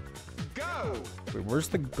 Go. Wait, where's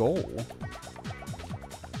the goal?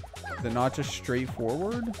 Is it not just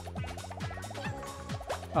straightforward?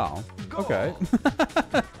 Oh, okay.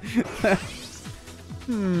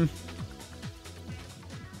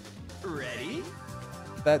 Ready?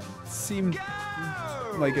 That seemed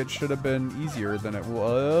Go. like it should have been easier than it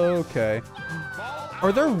was. Okay.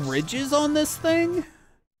 Are there ridges on this thing?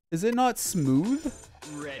 Is it not smooth?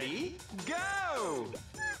 Ready, go.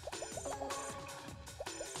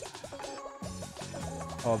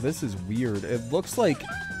 Oh, this is weird. It looks like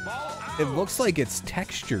it's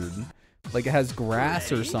textured. Like it has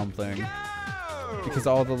grass or something. Go. Because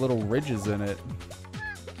all the little ridges in it.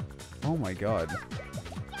 Oh my god.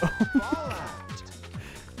 Ball out.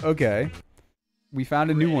 Okay. We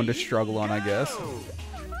found a new one to Ready, struggle on, I guess. go.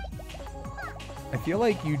 I feel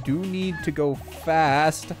like you do need to go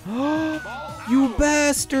fast. You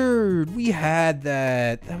bastard! We had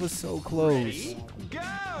that. That was so close. Ready,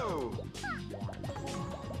 go.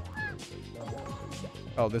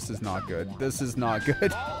 Oh, this is not good. This is not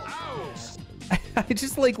good. Ball out. I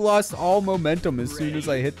just like lost all momentum as soon as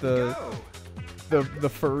I hit the Go. the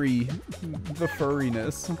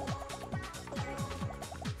furriness.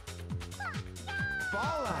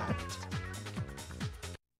 Ball out.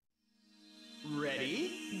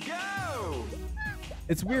 Ready, go.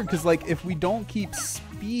 It's weird because like if we don't keep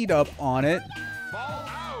speed up on it, Ball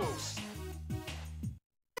out.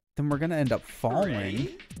 then we're gonna end up falling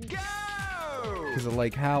Ready, go. because of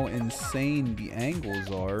like how insane the angles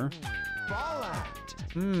are. Ball out.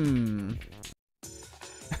 Ready,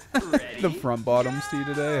 The front bottoms tee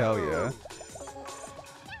today, hell yeah.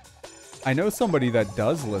 I know somebody that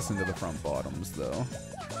does listen to the front bottoms though.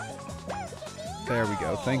 There we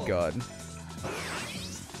go, thank God.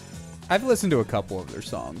 I've listened to a couple of their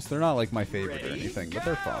songs. They're not like my favorite or Ready, anything, but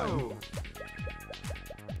they're fine, go.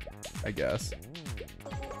 I guess.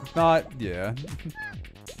 If not, yeah.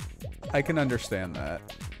 I can understand that.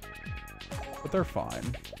 But they're fine.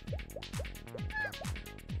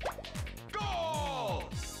 Goal.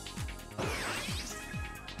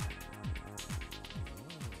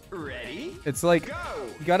 Ready, It's like, go.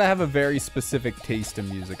 you gotta have a very specific taste in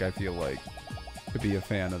music, I feel like, to be a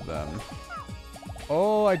fan of them.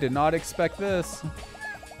 Oh, I did not expect this.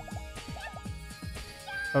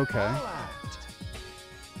 Okay. Ball out.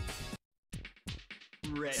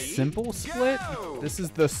 Ready, Simple split? go. This is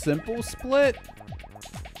the simple split?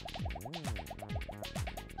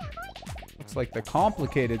 Looks like the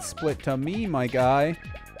complicated split to me, my guy.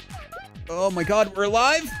 Oh my god, we're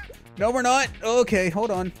alive? No, we're not. Okay,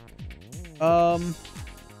 hold on.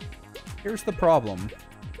 Here's the problem.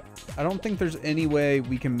 I don't think there's any way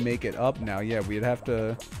we can make it up now. Yeah, we'd have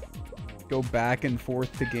to go back and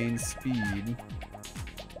forth to gain speed.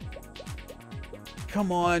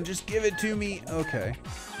 Come on, just give it to me. Okay.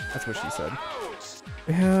 That's what she said.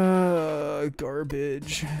 Out.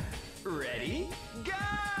 Garbage. Ready, go.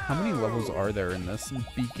 How many levels are there in this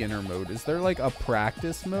beginner mode? Is there like a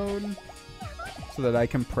practice mode? So that I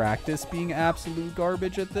can practice being absolute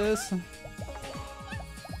garbage at this?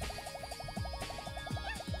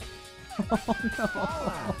 Oh no.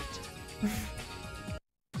 Ball out.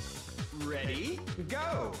 Ready,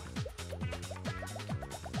 go.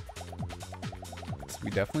 So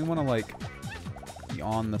we definitely want to like be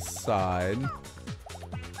on the side.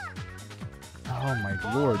 Oh my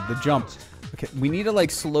lord, the jump. Okay, we need to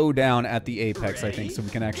like slow down at the apex, I think, so we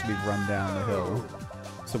can actually run down the hill.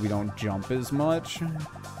 So we don't jump as much.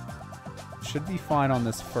 Should be fine on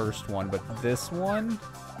this first one, but this one,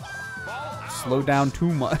 slow down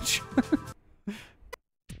too much.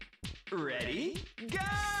 Ready,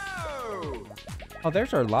 go. Oh,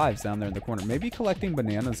 there's our lives down there in the corner. Maybe collecting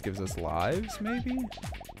bananas gives us lives, maybe?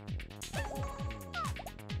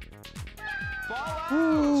 Ball out.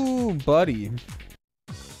 Ooh, buddy.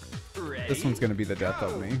 Ready, This one's gonna be the death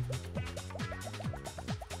of go. me.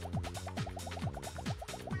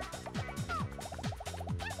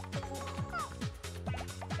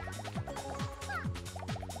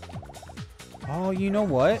 Oh, you know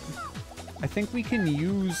what? I think we can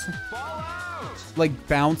use Ball like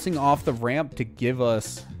bouncing off the ramp to give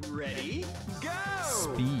us Ready, go!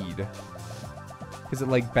 speed. Because it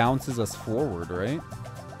like bounces us forward, right?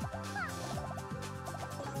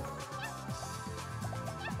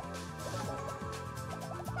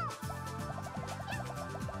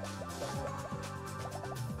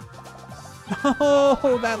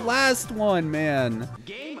 Oh, that last one, man.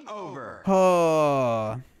 Game over.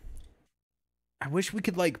 Oh. I wish we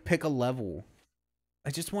could like pick a level.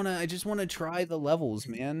 I just wanna try the levels,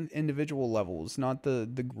 man. Individual levels, not the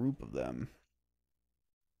group of them.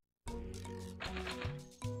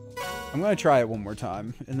 I'm gonna try it one more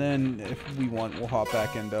time, and then if we want, we'll hop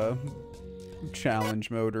back into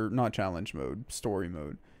challenge mode, or not challenge mode, story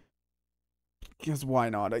mode. Because why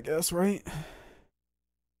not, I guess, right?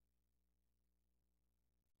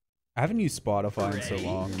 I haven't used Spotify in so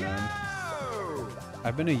long, man.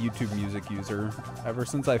 I've been a YouTube Music user ever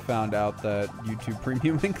since I found out that YouTube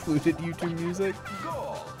Premium included YouTube Music.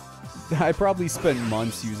 I probably spent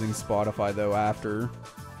months using Spotify, though, after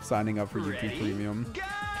signing up for YouTube Premium.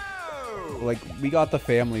 Like, we got the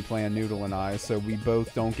family plan, Noodle and I, so we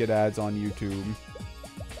both don't get ads on YouTube.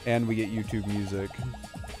 And we get YouTube Music.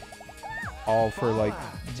 All for, like,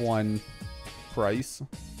 one price.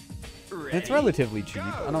 It's relatively cheap.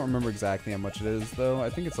 I don't remember exactly how much it is, though. I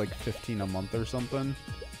think it's like $15 a month or something.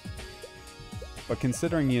 But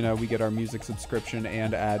considering, you know, we get our music subscription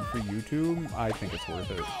and ad for YouTube, I think it's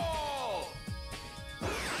worth it.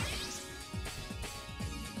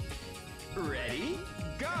 Ready,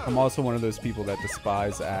 go! I'm also one of those people that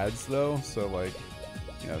despise ads, though, so, like,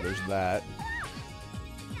 you know, there's that.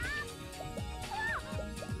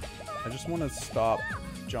 I just want to stop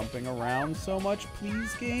jumping around so much,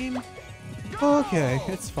 please, game. Okay,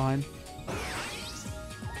 it's fine.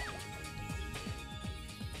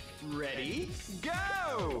 Ready,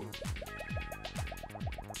 go!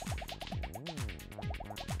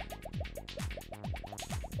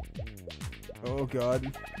 Oh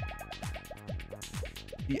god.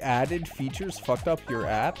 The added features fucked up your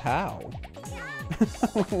app? How?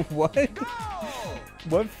 What?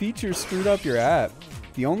 What features screwed up your app?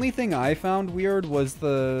 The only thing I found weird was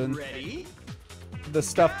the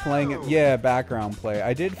stuff playing it. Yeah, background play.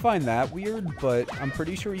 I did find that weird, but I'm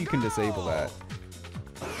pretty sure you can disable that.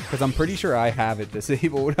 Because I'm pretty sure I have it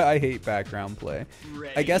disabled. I hate background play.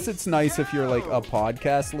 I guess it's nice if you're like a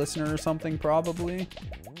podcast listener or something, probably.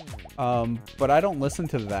 But I don't listen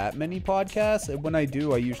to that many podcasts. And when I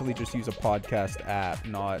do, I usually just use a podcast app,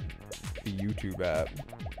 not the YouTube app.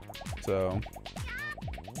 So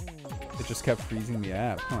it just kept freezing the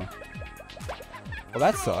app, huh? Well,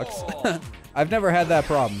 that sucks. I've never had that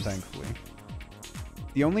problem, thankfully.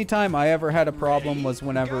 The only time I ever had a problem was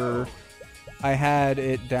whenever I had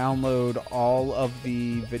it download all of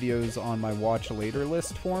the videos on my watch later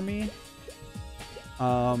list for me.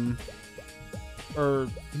 Or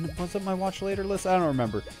was it my watch later list? I don't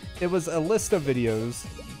remember. It was a list of videos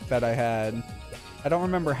that I had. I don't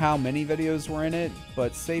remember how many videos were in it,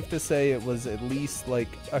 but safe to say it was at least like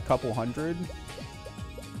a couple hundred.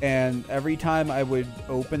 And every time I would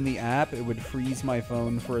open the app, it would freeze my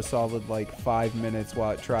phone for a solid like 5 minutes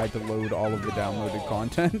while it tried to load all of the downloaded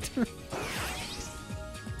content.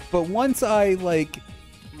 But once I like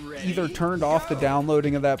either turned off the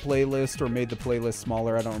downloading of that playlist or made the playlist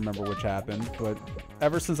smaller, I don't remember which happened. But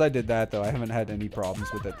ever since I did that, though, I haven't had any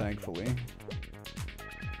problems with it, thankfully.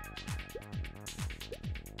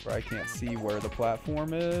 Where I can't see where the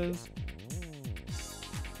platform is.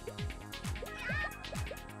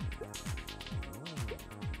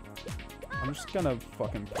 I'm just gonna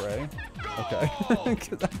fucking pray. Okay.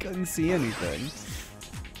 Because I couldn't see anything.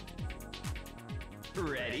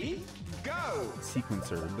 Ready, go!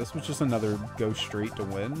 Sequencer. This was just another go straight to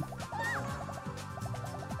win.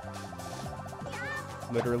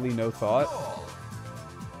 Literally no thought.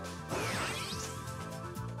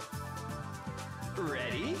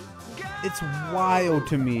 Ready, go! It's wild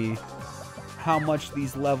to me how much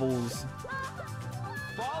these levels,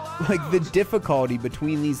 like the difficulty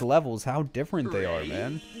between these levels, how different they are,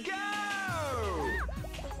 man. Go!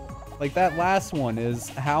 Like that last one is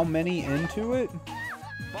how many into it?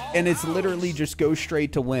 And it's literally just go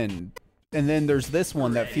straight to win. And then there's this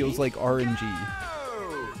one that feels like RNG.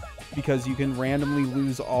 Because you can randomly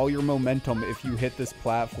lose all your momentum if you hit this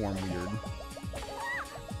platform weird.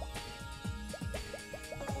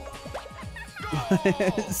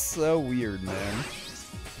 It's so weird, man.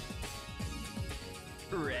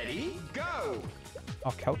 Ready, go!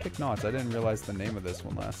 Oh, Celtic Knots. I didn't realize the name of this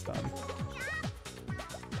one last time.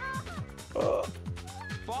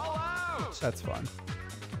 Fall out! That's fine.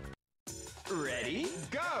 Ready,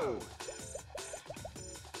 go!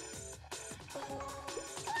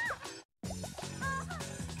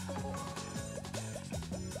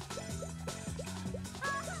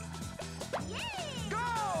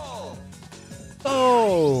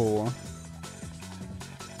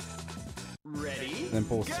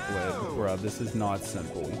 simple split. Bruh, this is not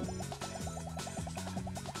simple.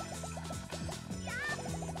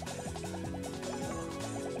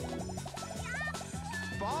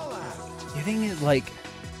 Fallout. Getting it like...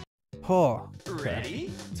 Oh. Okay.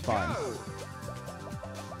 Ready? It's fine. Go.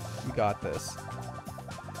 We got this.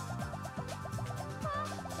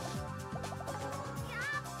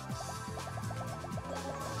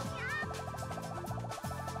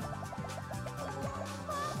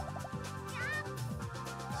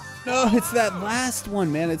 No, it's that last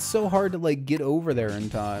one, man. It's so hard to like get over there in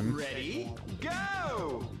time. Ready?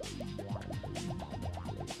 Go.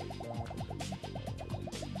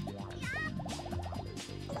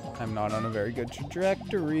 I'm not on a very good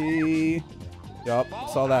trajectory. Yup,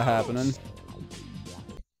 saw that happening.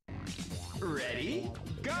 Ready?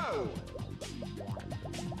 Go.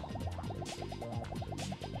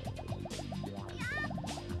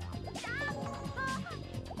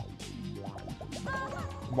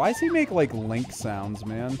 Why does he make like Link sounds,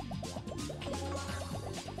 man?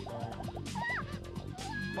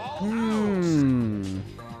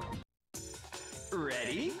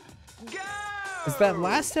 Ready? Go. Is that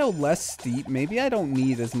last hill less steep? Maybe I don't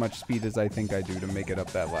need as much speed as I think I do to make it up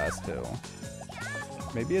that last hill.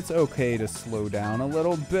 Maybe it's okay to slow down a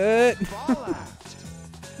little bit.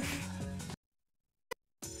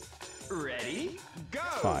 Ready? Go.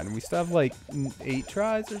 Fine. We still have like 8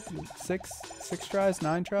 tries or 6 tries,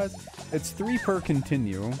 9 tries. It's 3 per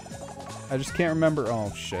continue. I just can't remember.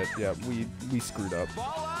 Oh shit. Yeah, we screwed up.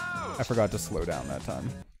 I forgot to slow down that time.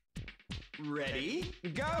 Ready?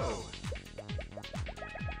 Go.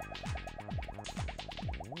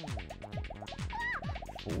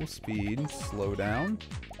 Full speed, slow down.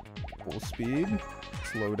 Full speed,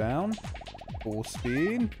 slow down. Full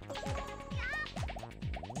speed.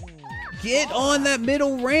 Get on that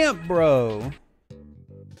middle ramp, bro.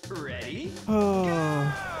 Ready? Oh.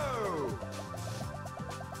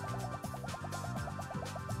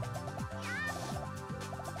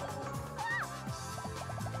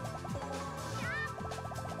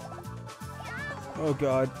 Go. Oh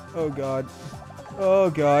god. Oh god. Oh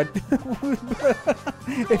god.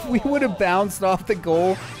 If we would have bounced off the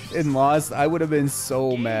goal and lost, I would have been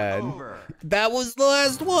so mad. Over. That was the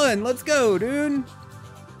last one. Let's go, dude.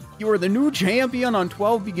 You are the new champion on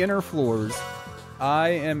 12 beginner floors. I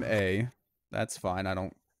am A. That's fine. I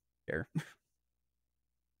don't care.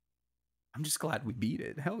 I'm just glad we beat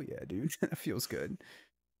it. Hell yeah, dude. That feels good.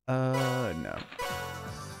 No.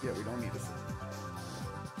 Yeah, we don't need to sit.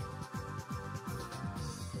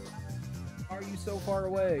 Why are you so far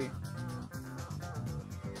away?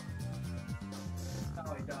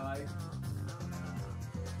 How I die.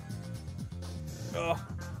 Ugh.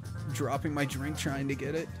 Dropping my drink trying to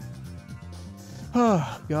get it.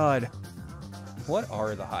 Oh, God. What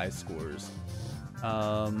are the high scores?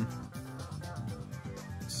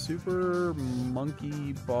 Super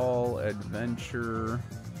Monkey Ball Adventure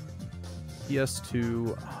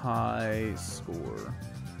PS2 high score.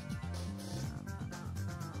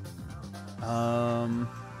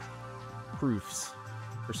 Proofs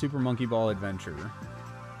for Super Monkey Ball Adventure.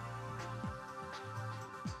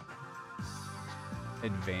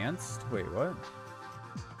 Advanced? Wait, what?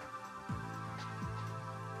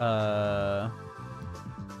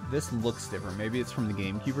 This looks different. Maybe it's from the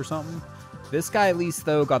GameCube or something. This guy, at least,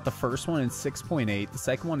 though, got the first one in 6.8, the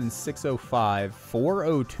second one in 6.05,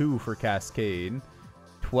 4.02 for Cascade,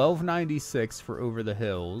 12.96 for Over the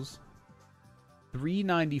Hills,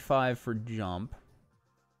 3.95 for Jump,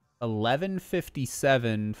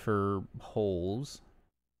 11.57 for Holes,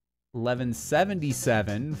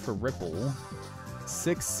 11.77 for Ripple,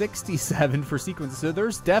 667 for sequence. So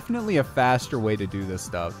there's definitely a faster way to do this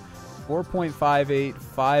stuff. 4.58,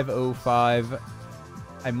 505.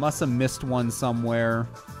 I must have missed one somewhere.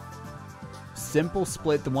 Simple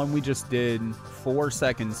split, the one we just did, 4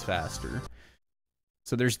 seconds faster.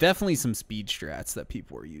 So there's definitely some speed strats that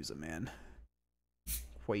people are using, man.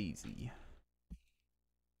 Crazy.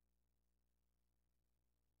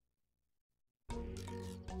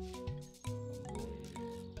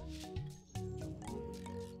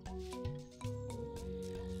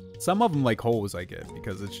 Some of them, like Holes, I get,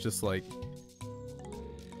 because it's just like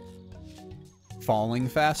falling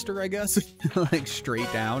faster, I guess. Like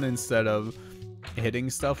straight down instead of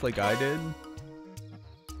hitting stuff like I did.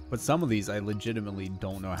 But some of these, I legitimately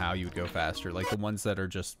don't know how you would go faster. Like the ones that are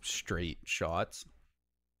just straight shots.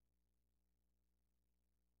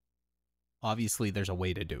 Obviously, there's a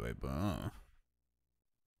way to do it, but...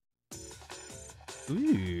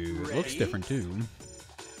 Ooh, it looks different too.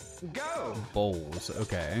 Go. Bowls,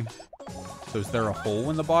 okay. So is there a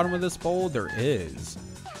hole in the bottom of this bowl? There is.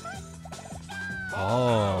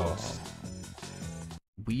 Oh.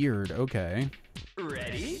 Weird, okay.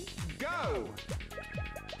 Ready, go!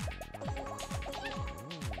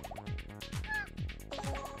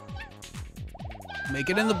 Make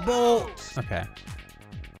it in the bowl. Okay.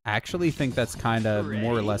 I actually think that's kind of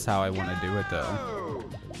more or less how I want to do it, though.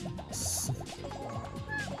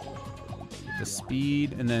 The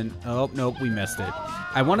speed, and then... Oh, nope, we missed it.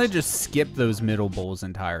 I want to just skip those middle bowls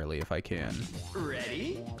entirely if I can.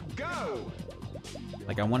 Ready, go!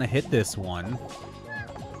 Like, I want to hit this one.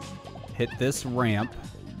 Hit this ramp.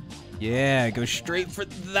 Yeah, go straight for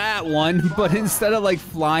that one, but instead of, like,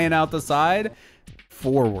 flying out the side,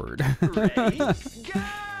 forward. Ready, go!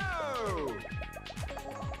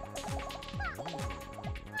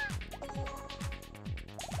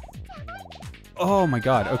 Oh my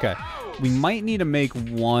god, okay. We might need to make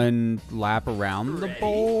one lap around the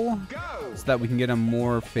bowl so that we can get a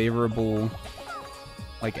more favorable,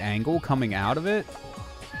 like, angle coming out of it.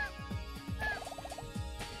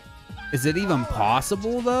 Is it even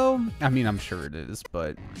possible, though? I mean, I'm sure it is,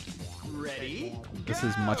 but Ready, this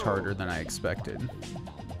is much harder than I expected.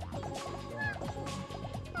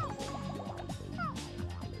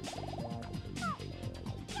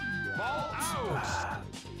 ball out!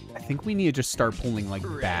 I think we need to just start pulling, like,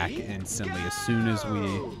 back instantly as soon as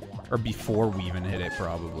we... Or before we even hit it,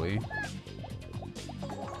 probably.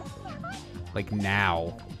 Like,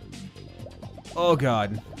 now. Oh,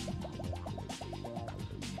 God.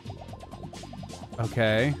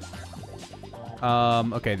 Okay.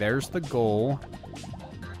 Okay, there's the goal.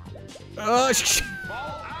 Oh,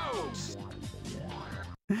 Ball out!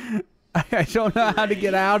 I don't know how to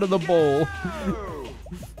get out of the bowl. Go!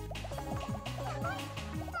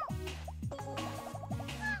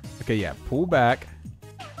 Okay, yeah, pull back.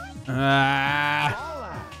 Ah! Ball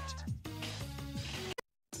out!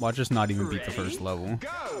 Watch us not even beat the first Ready, level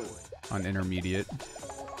Go! on intermediate.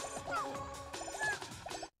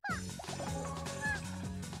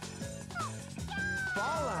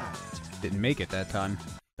 Ball out! Didn't make it that time.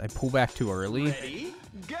 I pull back too early. Ready,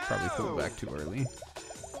 go! Probably pulled back too early.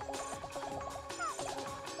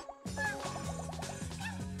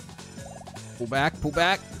 Pull back, pull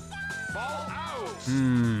back. Ball out!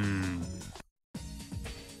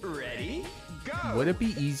 Ready, go! Would it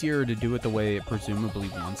be easier to do it the way it presumably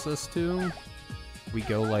wants us to? We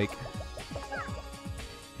go, like,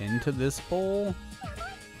 into this bowl?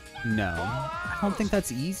 No. I don't think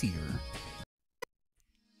that's easier.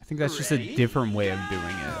 I think that's just a Ready, different way of doing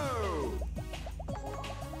it. go!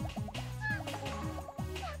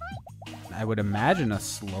 I would imagine a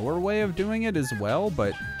slower way of doing it as well,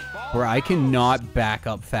 but where I cannot back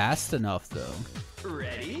up fast enough, though.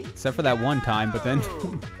 Ready, Except for that one time, but then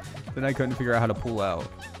then I couldn't figure out how to pull out.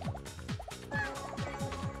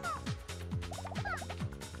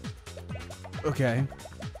 Okay.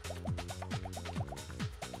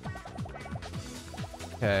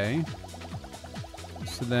 Okay.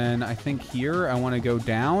 So then I think here I want to go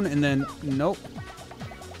down and then nope.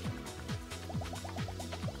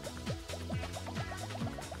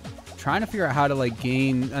 Trying to figure out how to like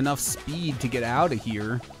gain enough speed to get out of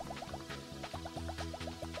here.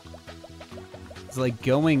 It's like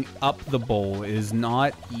going up the bowl is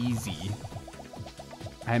not easy.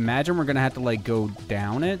 I imagine we're gonna have to like go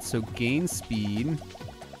down it, so gain speed.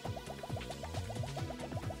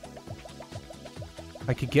 If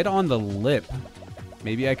I could get on the lip,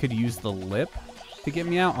 maybe I could use the lip to get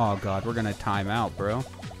me out. Oh god, we're gonna time out, bro.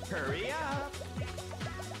 hurry up!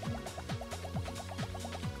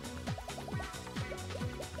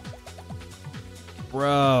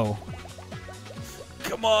 Bro.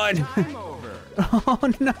 Come on. Time over! Oh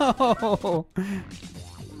no.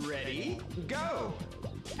 Ready, go!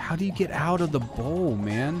 How do you get out of the bowl,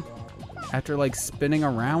 man? After like spinning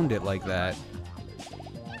around it like that.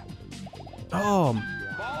 Oh,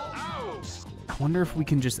 Ball out! I wonder if we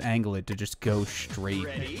can just angle it to just go straight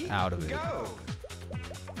Ready, out of it. go!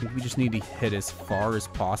 I think we just need to hit as far as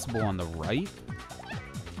possible on the right.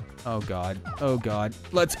 Oh god. Oh god.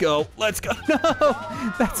 Let's go. Let's go. No!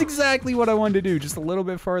 That's exactly what I wanted to do. Just a little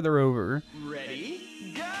bit farther over.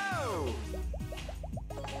 Ready, go!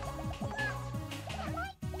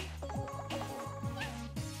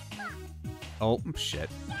 Oh, shit.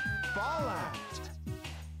 Ball out!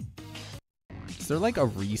 Is there like a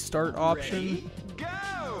restart option? Ready,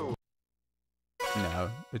 go!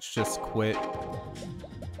 No, it's just quit.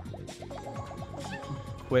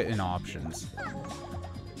 Quit in options.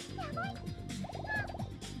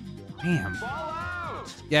 Damn. Ball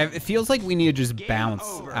out! Yeah, it feels like we need to just Game bounce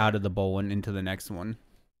over. out of the bowl and into the next one.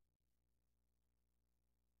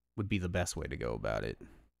 Would be the best way to go about it.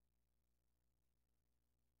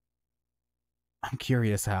 I'm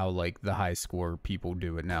curious how, like, the high score people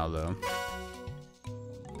do it now, though.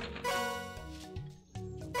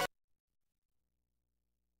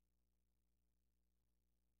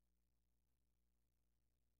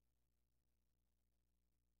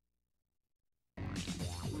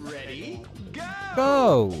 Ready, go!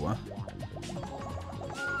 Go!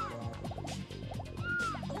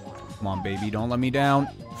 Come on, baby, don't let me down.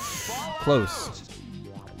 Close.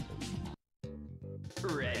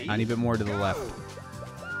 Ready, Tiny bit more to the left.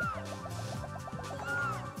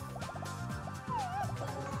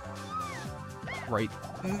 Right.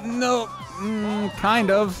 No. Kind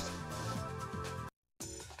of.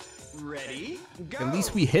 ready, go! At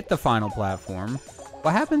least we hit the final platform.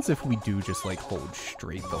 What happens if we do just, like, hold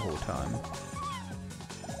straight the whole time?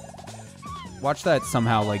 Watch that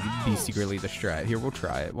somehow, like, be secretly the strat. Here, we'll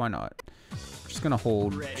try it. Why not? Just gonna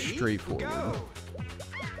hold Ready, straight forward. go!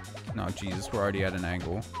 No, Jesus, we're already at an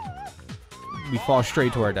angle. We fall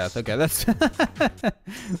straight to our death. Okay, that's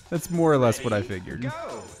that's more or less what I figured.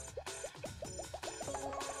 Go!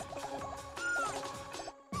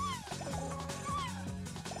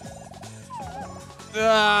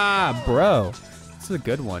 Ah, bro. This is a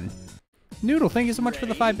good one. Noodle, thank you so much for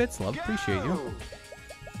the 5 bits, love. Appreciate you. Go!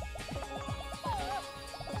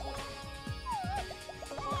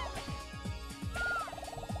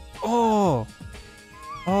 Oh.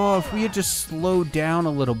 Oh, if we had just slowed down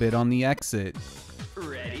a little bit on the exit,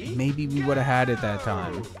 Ready, maybe we would have had it that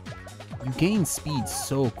time. You gain speed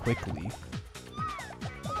so quickly.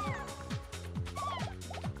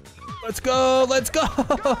 Let's go! Let's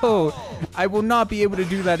go! I will not be able to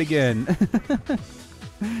do that again.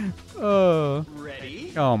 Oh.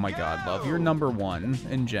 ready, Oh my god, love. You're number 1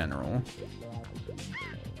 in general.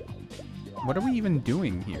 What are we even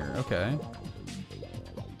doing here? Okay.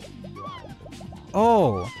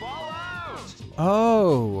 Oh. fall out!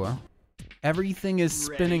 Oh. Everything is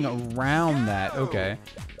spinning around that. Okay.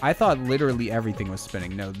 I thought literally everything was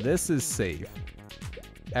spinning. No, this is safe.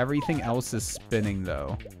 Everything else is spinning,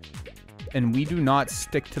 though. And we do not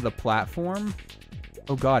stick to the platform.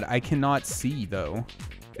 Oh god, I cannot see, though.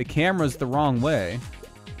 The camera's the wrong way.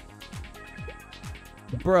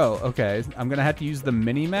 Bro, okay. I'm gonna have to use the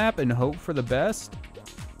mini-map and hope for the best.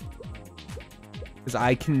 Because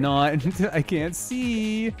I cannot... I can't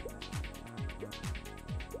see.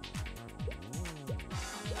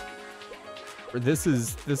 This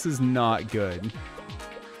is not good.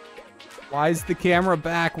 Why is the camera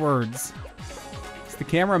backwards? Is the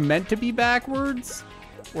camera meant to be backwards?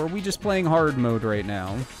 Or are we just playing hard mode right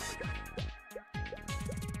now?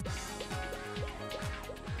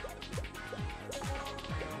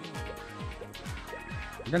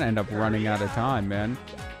 We're gonna end up running out of time, man.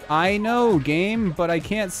 I know, game, but I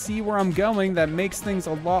can't see where I'm going. That makes things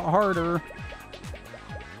a lot harder.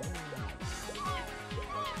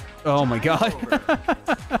 Oh my god.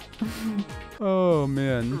 Oh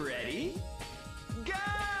man. Ready, go!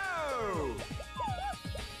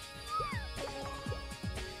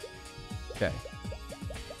 Okay.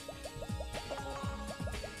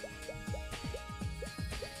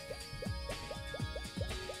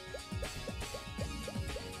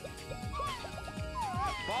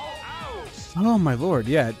 Fall out! Oh my lord,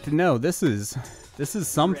 yeah. No, this is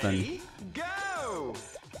something. Ready, go!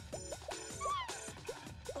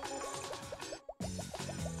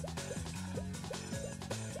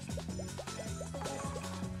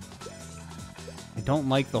 I don't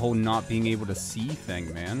like the whole not being able to see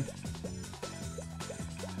thing, man.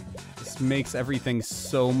 This makes everything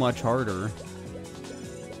so much harder.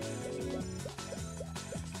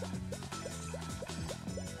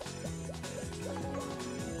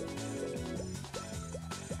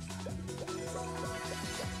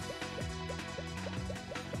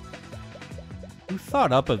 Who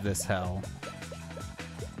thought up of this hell?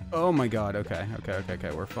 Oh my god, okay,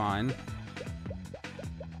 we're fine.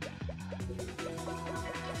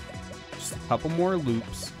 Just a couple more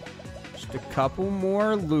loops. Just a couple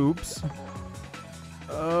more loops.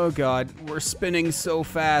 Oh god, we're spinning so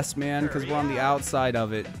fast, man, because we're on the outside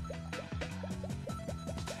of it.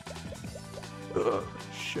 Ugh,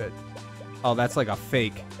 shit. Oh, that's like a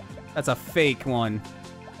fake. That's a fake one.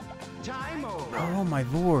 Time over! Oh my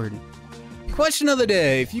lord. Question of the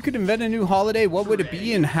day. If you could invent a new holiday, what would it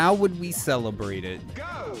be and how would we celebrate it?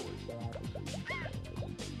 Go!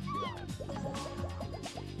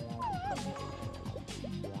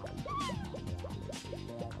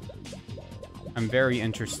 I'm very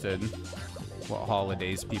interested what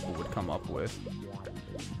holidays people would come up with.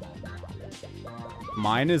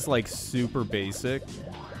 Mine is like super basic.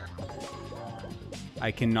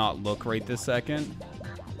 I cannot look right this second.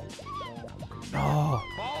 Oh.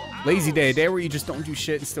 Fall Lazy day, a day where you just don't do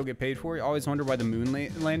shit and still get paid for it. You always wonder why the moon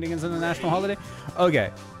landing isn't a national holiday.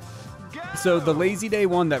 Okay. So the lazy day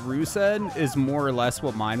one that Rue said is more or less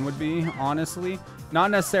what mine would be, honestly.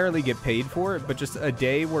 Not necessarily get paid for it, but just a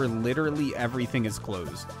day where literally everything is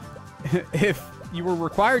closed. If you were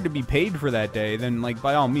required to be paid for that day, then like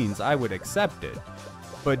by all means, I would accept it.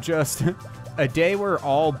 But just a day where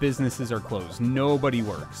all businesses are closed, nobody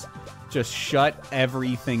works. Just shut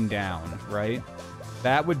everything down, right?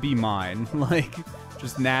 That would be mine. Like,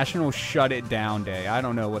 just National Shut It Down Day. I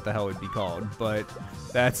don't know what the hell it'd be called, but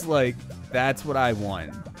that's like, that's what I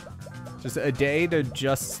want. Just a day to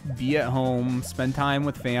just be at home, spend time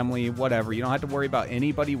with family, whatever. You don't have to worry about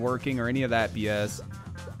anybody working or any of that BS.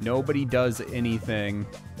 Nobody does anything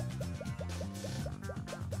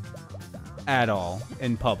at all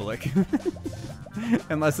in public.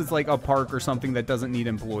 Unless it's like a park or something that doesn't need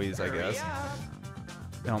employees, I guess.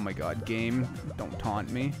 Oh my god, game. Don't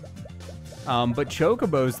taunt me. But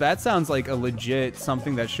Chocobos, that sounds like a legit,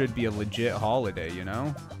 something that should be a legit holiday, you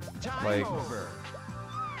know? Like,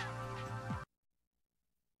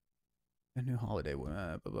 a new holiday,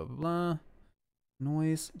 blah, blah, blah, blah.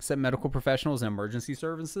 Noise, except medical professionals and emergency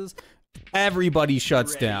services. Everybody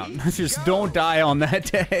shuts down. Just don't die on that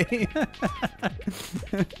day.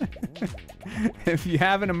 If you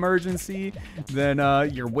have an emergency, then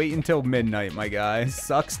you're waiting till midnight, my guy.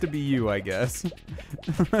 Sucks to be you, I guess.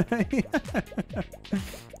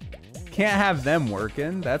 Can't have them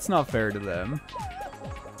working. That's not fair to them.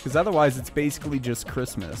 Because otherwise, it's basically just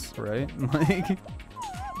Christmas, right? Like,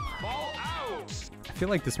 I feel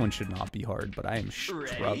like this one should not be hard, but I am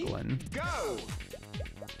struggling. Go.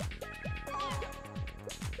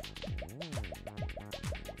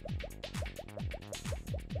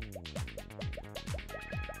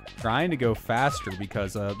 Trying to go faster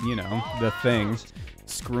because of, you know, the thing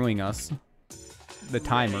screwing us. The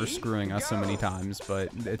timer screwing us so many times, but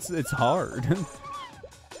it's hard.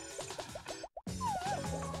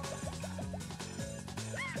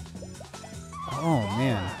 Oh,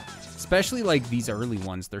 man. Especially, like, these early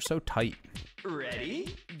ones. They're so tight.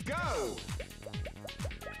 Ready? Go.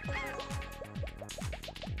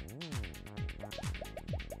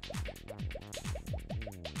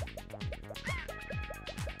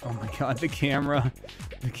 Oh, my God. The camera.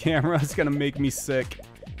 The camera is going to make me sick.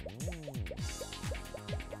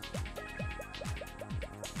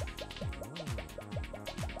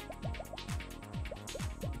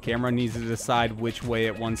 The camera needs to decide which way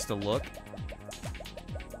it wants to look.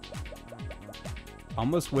 I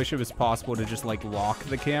almost wish it was possible to just like lock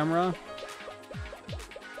the camera.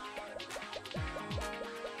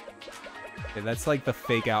 Okay, that's like the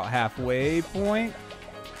fake out halfway point.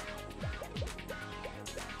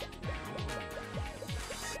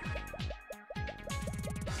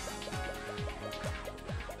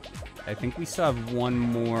 I think we still have one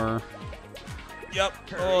more. Yep.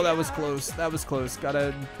 Oh, that was close. That was close.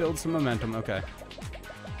 Gotta build some momentum. Okay.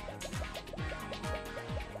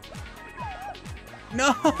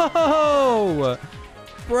 No!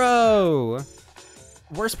 Bro!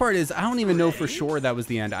 Worst part is, I don't even know for sure that was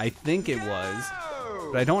the end. I think it was,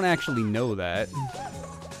 but I don't actually know that.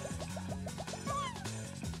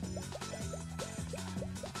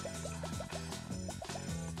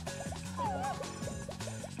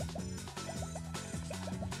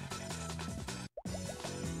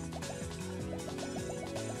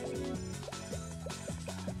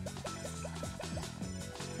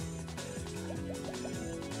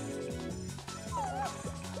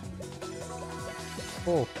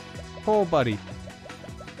 Oh, buddy.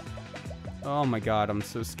 Oh my god, I'm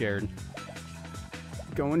so scared.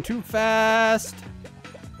 Going too fast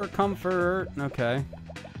for comfort. Okay.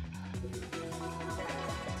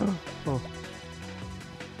 Oh.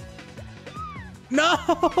 No!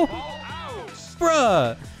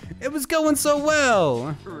 Bruh! It was going so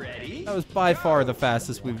well! Ready? That was by far the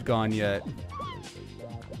fastest we've gone yet.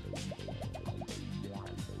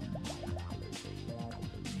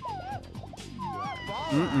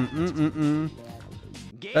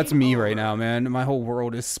 That's me right now, man. My whole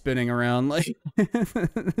world is spinning around. Like,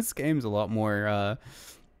 this game's a lot more,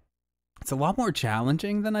 it's a lot more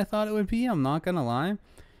challenging than I thought it would be. I'm not gonna lie.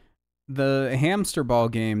 The hamster ball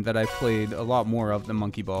game that I played a lot more of than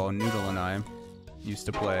Monkey Ball, Noodle and I used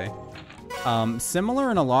to play.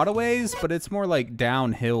 Similar in a lot of ways, but it's more like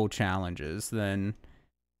downhill challenges than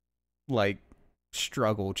like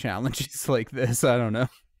struggle challenges like this. I don't know.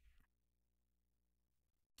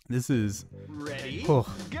 This is ready. Oh.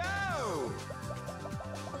 Go.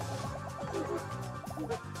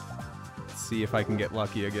 Let's see if I can get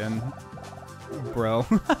lucky again, bro.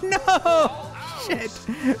 No, shit.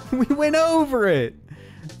 We went over it.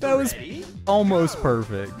 That was almost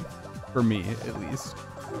perfect. For me, at least.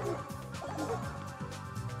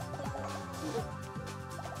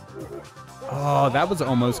 Oh, that was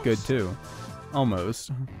almost good, too.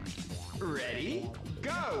 Almost. Ready,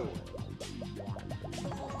 go!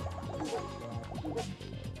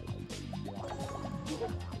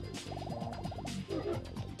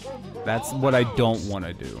 That's what I don't want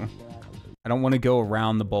to do. I don't want to go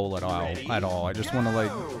around the bowl at all. I just want to,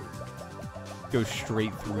 like, go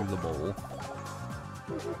straight through the bowl.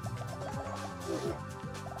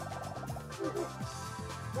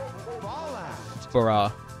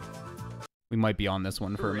 Bruh. We might be on this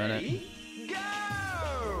one for a minute.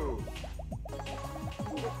 Go!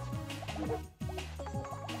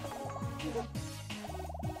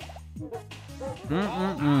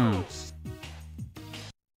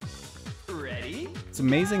 Ready? It's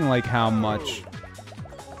amazing, like, how much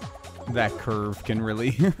that curve can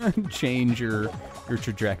really change your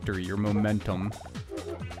trajectory, your momentum.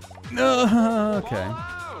 Okay.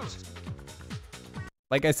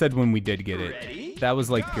 Like I said when we did get it, that was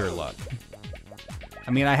like pure luck.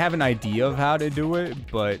 I mean, I have an idea of how to do it,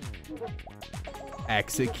 but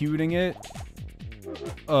executing it,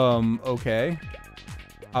 okay.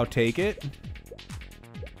 I'll take it.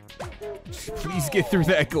 Please get through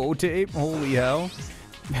that gold tape. Holy hell.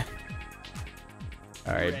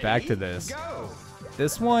 Alright, back to this.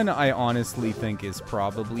 This one I honestly think is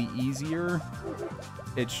probably easier.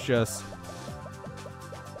 It's just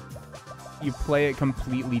you play it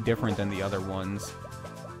completely different than the other ones.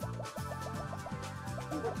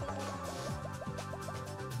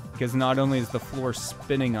 Because not only is the floor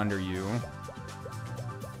spinning under you,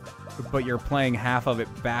 but you're playing half of it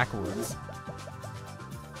backwards.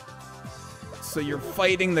 So you're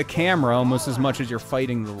fighting the camera almost as much as you're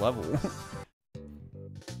fighting the level.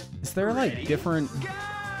 Is there, like, different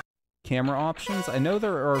camera options? I know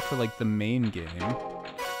there are for, like, the main game.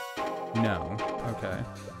 No. Okay.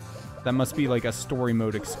 That must be, like, a story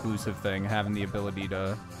mode exclusive thing, having the ability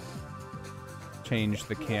to change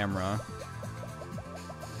the camera.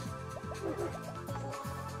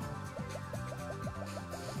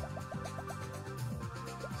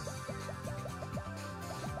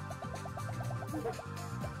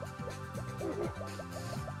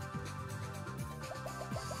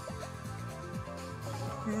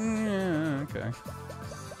 Yeah, okay.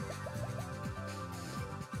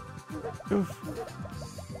 Oof.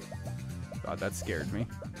 God, that scared me.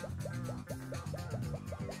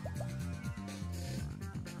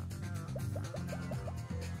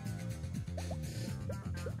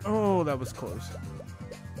 Oh, that was close.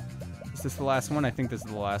 Is this the last one? I think this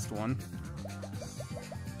is the last one.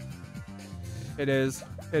 It is.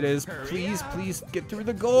 It is. Please, please get through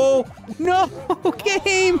the goal. No,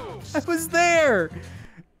 game. I was there.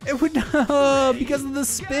 It would because of the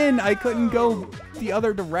spin. I couldn't go the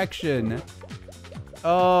other direction.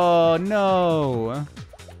 Oh no.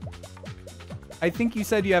 I think you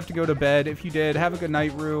said you have to go to bed. If you did, have a good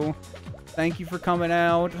night, Rue. Thank you for coming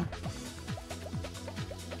out.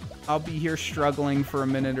 I'll be here struggling for a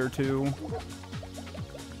minute or two.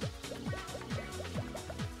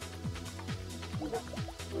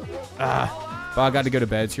 But I got to go to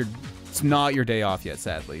bed. It's not your day off yet,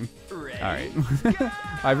 sadly. Alright.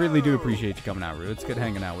 I really do appreciate you coming out, Rue. It's good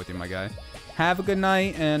hanging out with you, my guy. Have a good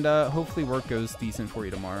night, and hopefully work goes decent for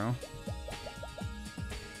you tomorrow.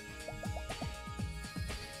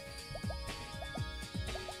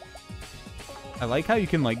 I like how you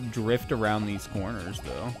can, like, drift around these corners,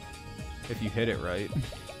 though. If you hit it right.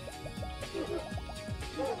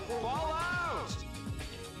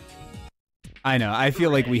 I know, I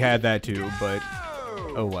feel like we had that too, but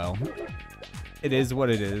oh well. It is what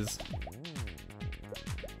it is.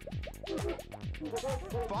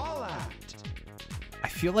 I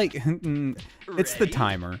feel like it's the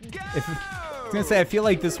timer. I was gonna say, I feel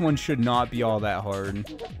like this one should not be all that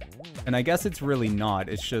hard. And I guess it's really not,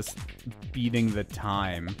 it's just beating the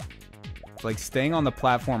time. It's like staying on the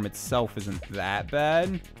platform itself isn't that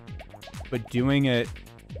bad, but doing it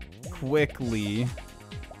quickly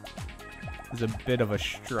is a bit of a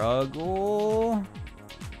struggle.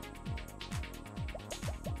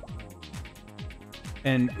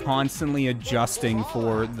 And constantly adjusting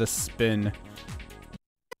for the spin.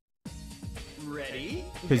 Ready?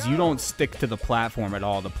 Because you don't stick to the platform at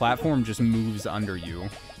all. The platform just moves under you.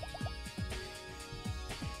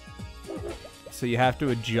 So you have to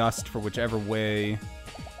adjust for whichever way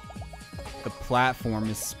the platform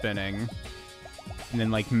is spinning. And then,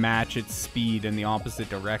 like, match its speed in the opposite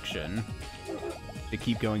direction. To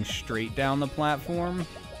keep going straight down the platform.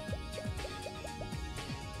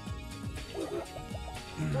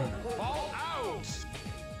 Ball out.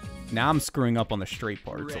 Now I'm screwing up on the straight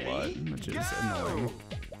parts a lot, which is annoying.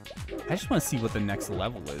 I just want to see what the next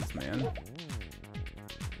level is, man.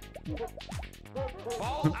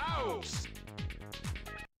 Ball out.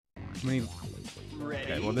 How many...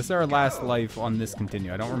 Okay, well, this is our last life on this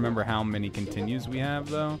continue. I don't remember how many continues we have,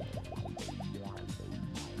 though.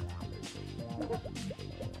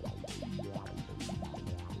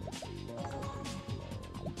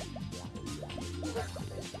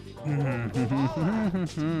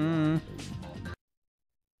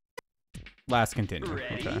 Last continue.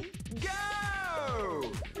 Ready? Okay.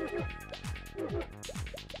 Go.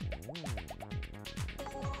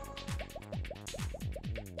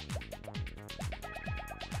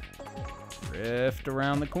 Drift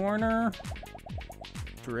around the corner.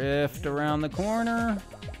 Drift around the corner.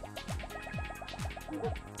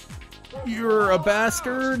 You're a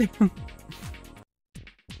bastard.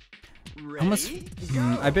 Ready?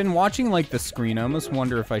 I've been watching like the screen. I almost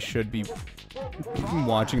wonder if I should be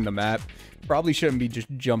watching the map. Probably shouldn't be just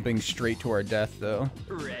jumping straight to our death though.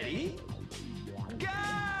 Ready?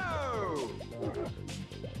 Go.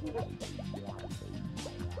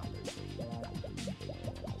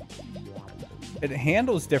 It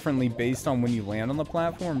handles differently based on when you land on the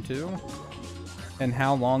platform too. And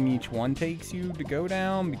how long each one takes you to go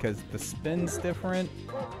down because the spin's different.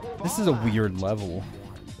 This is a weird level.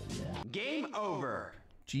 Game over.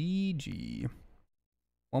 GG.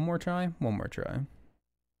 One more try? One more try.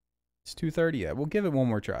 It's 2:30. Yeah, we'll give it one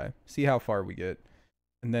more try. See how far we get.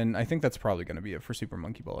 And then I think that's probably going to be it for Super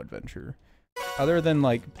Monkey Ball Adventure. Other than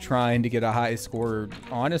like trying to get a high score,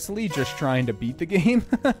 honestly, just trying to beat the game.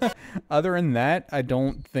 Other than that, I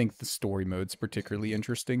don't think the story mode's particularly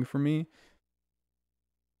interesting for me.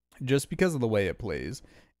 Just because of the way it plays.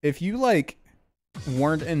 If you like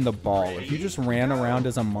weren't in the ball, if you just ran around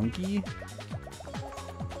as a monkey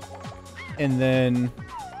and then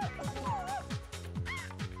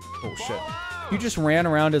oh shit, you just ran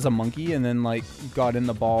around as a monkey and then like got in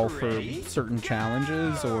the ball for certain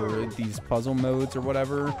challenges or these puzzle modes or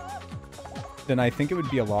whatever, then I think it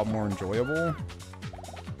would be a lot more enjoyable.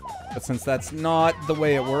 But since that's not the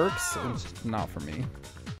way it works, it's not for me.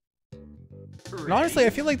 And honestly, I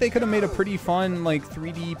feel like they could have made a pretty fun, like,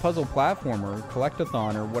 3D puzzle platformer,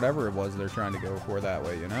 collectathon, or whatever it was they're trying to go for that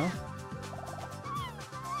way, you know?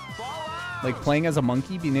 Like, playing as a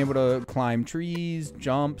monkey, being able to climb trees,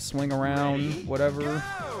 jump, swing around, whatever.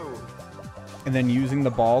 And then using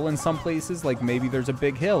the ball in some places, like, maybe there's a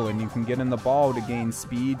big hill, and you can get in the ball to gain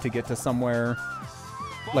speed to get to somewhere,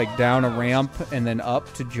 like, down a ramp, and then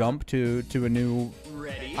up to jump to a new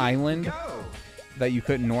island that you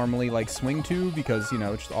couldn't normally like swing to because, you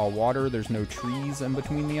know, it's just all water, there's no trees in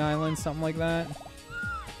between the islands, something like that.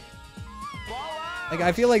 Like,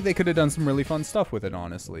 I feel like they could have done some really fun stuff with it,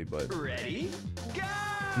 honestly, but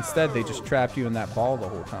instead they just trapped you in that ball the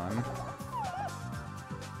whole time.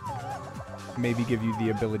 Maybe give you the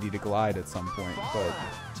ability to glide at some point, but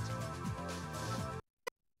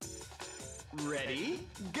ready,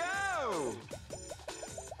 go.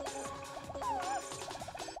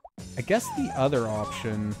 I guess the other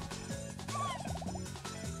option...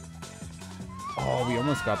 Oh, we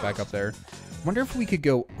almost got back up there. Wonder if we could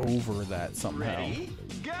go over that somehow. Ready,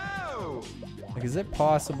 go. Like, is it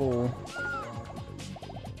possible...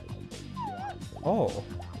 Oh.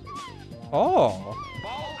 Oh.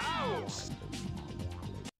 Ball out.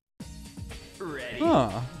 Ready,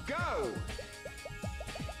 Huh. go.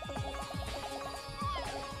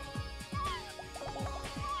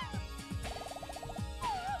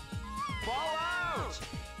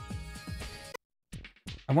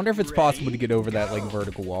 I wonder if it's possible to get over that, like,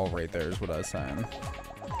 vertical wall right there is what I was saying.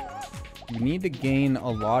 You need to gain a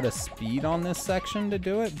lot of speed on this section to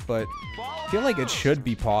do it, but I feel like it should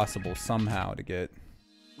be possible somehow to get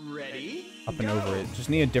up and over it. Just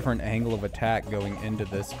need a different angle of attack going into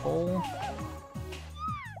this hole.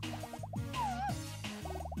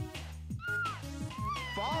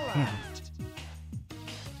 I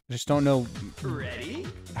just don't know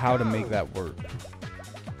how to make that work.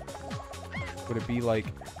 Would it be like...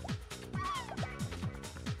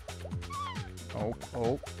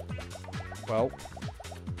 Oh. Well.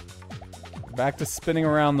 Back to spinning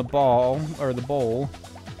around the ball, or the bowl.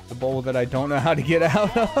 The bowl that I don't know how to get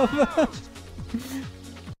out of.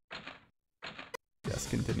 Yes,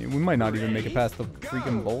 continue. We might not even make it past the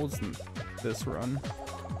freaking bowls in this run.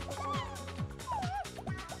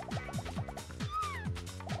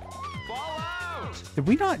 Did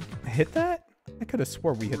we not hit that? I could have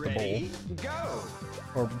swore we hit the bowl.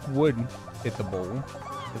 Or would hit the bowl.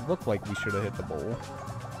 It looked like we should have hit the bowl.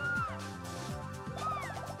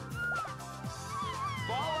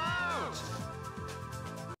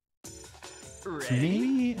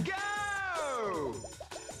 maybe... Go!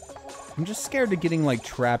 I'm just scared of getting, like,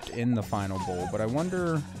 trapped in the final bowl, but I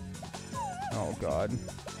wonder... Oh, God.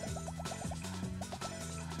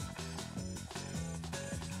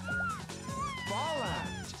 Fallout.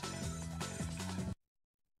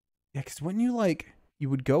 Yeah, because when you, like... You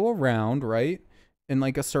would go around, right? In,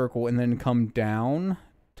 like, a circle, and then come down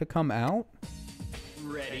to come out.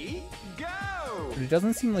 Ready? Go! But it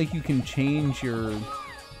doesn't seem like you can change your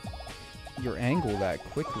angle that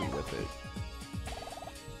quickly with it.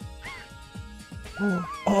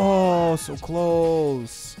 Oh, so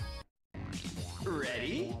close.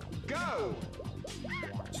 Ready? Go!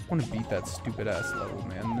 I just want to beat that stupid ass level,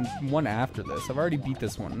 man. The one after this. I've already beat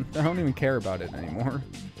this one. I don't even care about it anymore.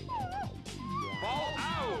 Ball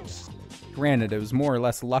out! Granted, it was more or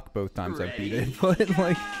less luck both times I beat it, but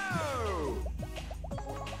like... Go!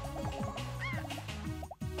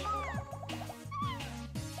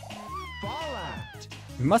 Fallout.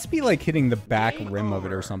 It must be like hitting the back rim of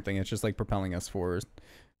it or something. It's just like propelling us forward.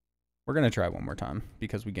 We're gonna try one more time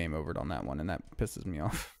because we game overed on that one and that pisses me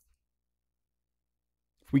off.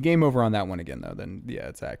 If we game over on that one again though, then yeah,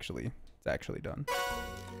 it's actually done.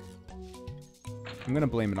 I'm gonna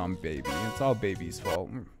blame it on Baby. It's all Baby's fault.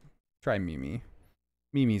 Try Mimi.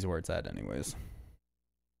 Mimi's where it's at anyways.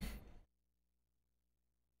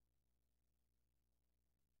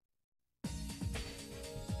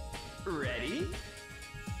 Ready?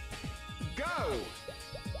 Go!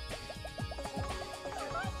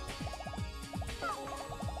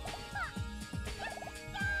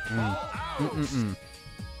 Ball out!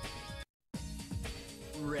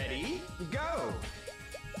 Ready? Go!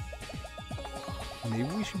 Maybe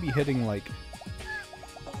we should be hitting like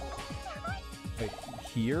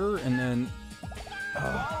here and then Ball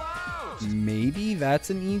out! maybe that's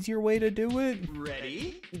an easier way to do it.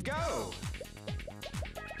 Ready? Go!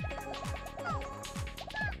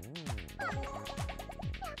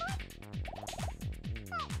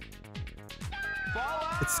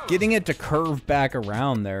 It's getting it to curve back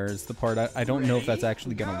around there is the part I don't know if that's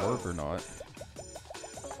actually gonna work or not.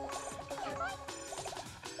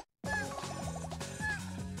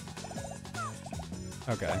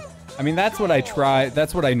 Okay. I mean, that's what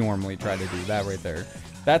I normally try to do, that right there.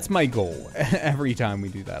 That's my goal every time we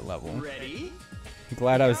do that level. Ready? I'm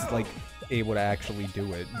glad I was, like, able to actually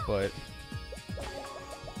do it, but...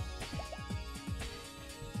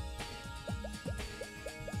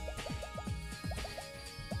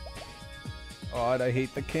 God, I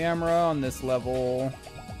hate the camera on this level.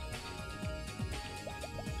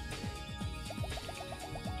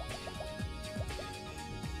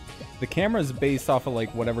 The camera is based off of, like,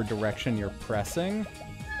 whatever direction you're pressing.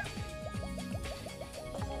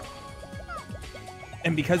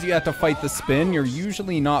 And because you have to fight the spin, you're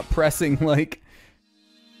usually not pressing, like,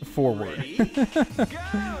 forward. Ready?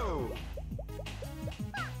 Go!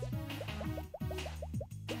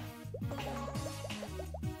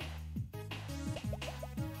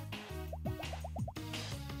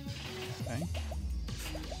 Okay.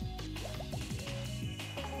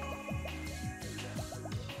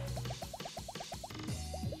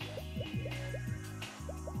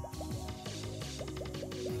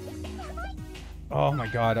 Oh my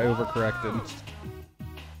god, I overcorrected.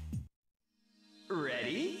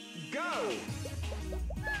 Ready? Go!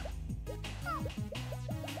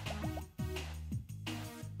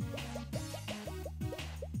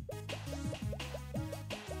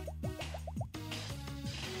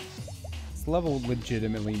 This level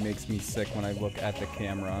legitimately makes me sick when I look at the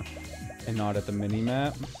camera and not at the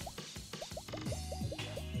mini-map.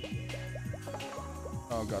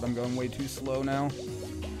 Oh god, I'm going way too slow now.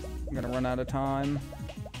 I'm gonna run out of time.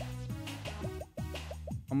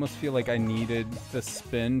 Almost feel like I needed the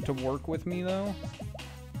spin to work with me though.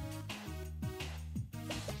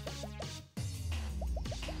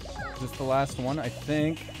 Is this the last one? I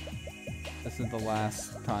think this is the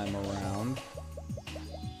last time around.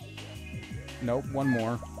 Nope, one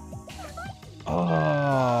more.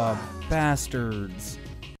 Oh, bastards.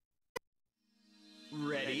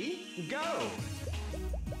 Ready? Go!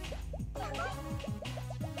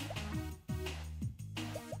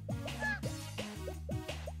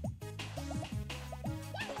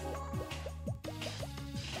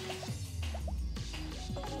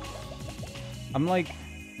 I'm like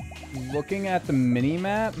looking at the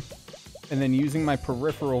mini-map and then using my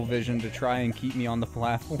peripheral vision to try and keep me on the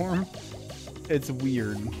platform. It's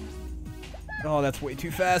weird. Oh, that's way too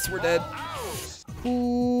fast. We're dead.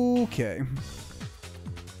 Okay.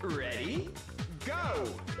 Ready? Go!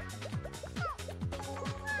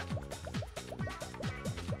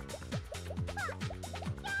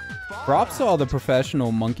 Props to all the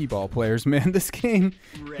professional monkey ball players, man. This game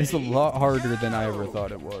is a lot harder than I ever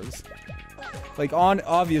thought it was. Like,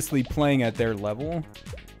 obviously playing at their level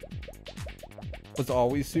was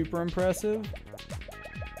always super impressive.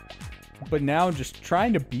 But now just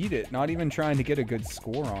trying to beat it, not even trying to get a good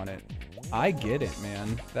score on it. I get it,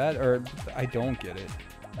 man. Or I don't get it.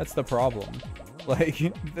 That's the problem. Like,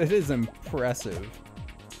 that is impressive.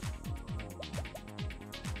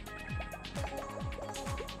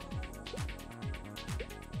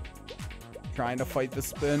 Trying to fight the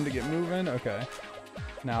spin to get moving. Okay.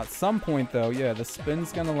 Now, at some point, though, yeah, the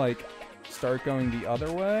spin's gonna, like, start going the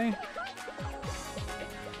other way.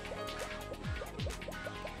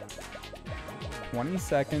 "20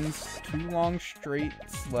 seconds, 2 long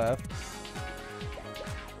straights left."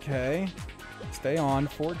 Okay. Stay on.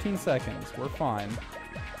 14 seconds. We're fine.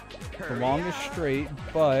 The longest straight,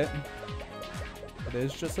 but it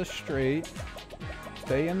is just a straight.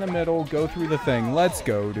 Stay in the middle. Go through the thing. Let's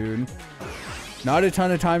go, dude. Not a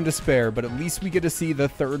ton of time to spare, but at least we get to see the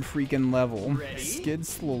third freaking level. Ready? Skid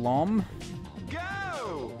slalom.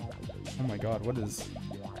 Go! Oh my god, what is...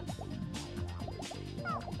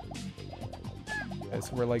 Okay,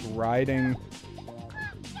 so we're like riding...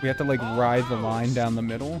 We have to like ride the line down the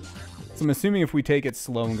middle. So I'm assuming if we take it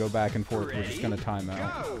slow and go back and forth, we're just gonna time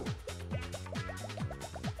out. Go!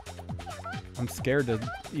 I'm scared to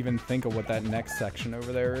even think of what that next section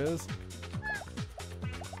over there is.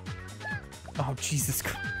 Oh, Jesus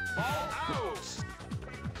Christ. Ball out!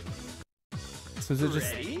 So is it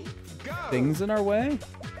just Ready? Go! things in our way?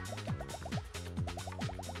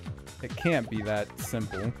 It can't be that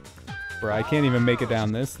simple. Bro, I can't even make it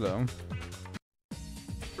down this, though.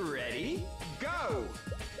 Ready? Go!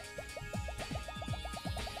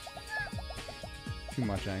 Too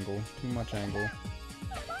much angle. Too much angle.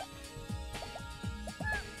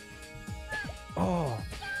 Oh.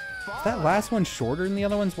 Is that last one shorter than the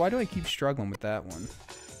other ones? Why do I keep struggling with that one?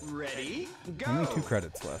 Ready? Go! Only 2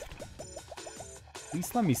 credits left. At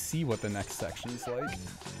least let me see what the next section's like.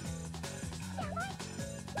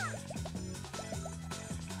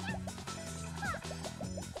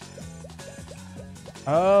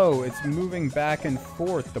 Oh, it's moving back and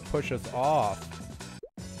forth to push us off.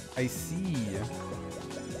 I see.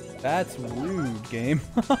 That's rude, game.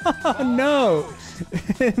 No!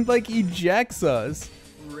 It like ejects us.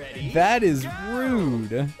 Ready? That is Go!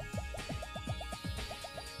 rude.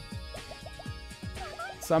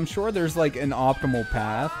 So I'm sure there's like an optimal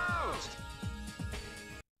path.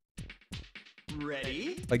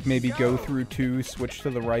 Ready? Like maybe go through 2, switch to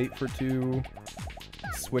the right for 2,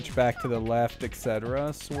 switch back to the left,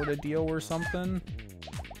 etc. sort of deal or something.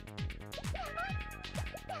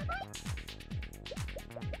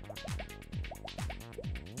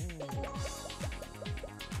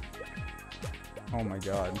 Oh my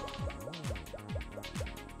god.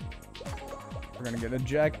 We're gonna get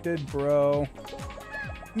ejected, bro.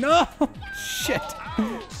 No! Shit!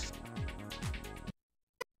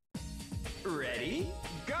 Ready?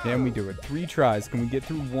 Go! Can we do it? 3 tries. Can we get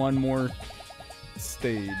through 1 more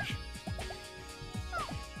stage?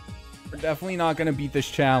 We're definitely not gonna beat this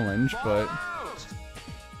challenge, but... Out!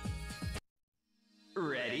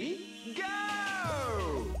 Ready? Go!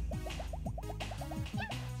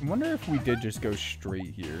 I wonder if we did just go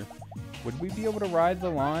straight here. Would we be able to ride the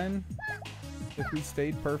line if we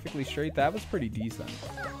stayed perfectly straight? That was pretty decent.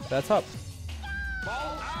 That's up. Ball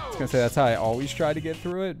I out! was gonna say that's how I always try to get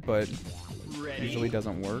through it, but Ready? usually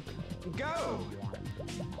doesn't work. Go!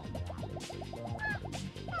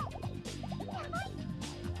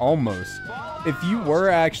 Almost. If you were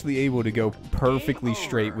actually able to go perfectly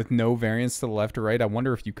straight with no variance to the left or right, I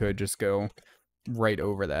wonder if you could just go right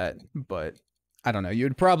over that. But I don't know. You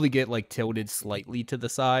would probably get like tilted slightly to the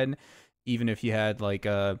side, even if you had like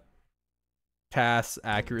a pass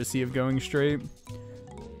accuracy of going straight,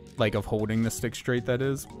 like of holding the stick straight, that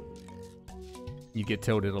is. You get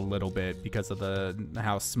tilted a little bit because of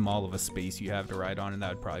how small of a space you have to ride on, and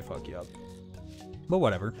that would probably fuck you up. But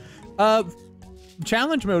whatever.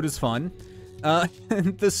 Challenge mode is fun.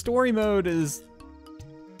 The story mode is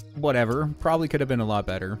whatever. Probably could have been a lot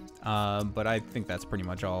better. But I think that's pretty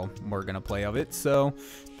much all we're going to play of it. So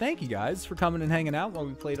thank you guys for coming and hanging out while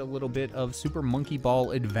we played a little bit of Super Monkey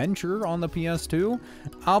Ball Adventure on the PS2.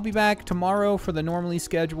 I'll be back tomorrow for the normally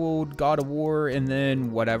scheduled God of War and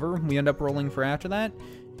then whatever we end up rolling for after that.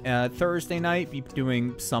 Thursday night, be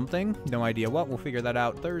doing something. No idea what. We'll figure that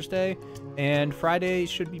out Thursday. And Friday,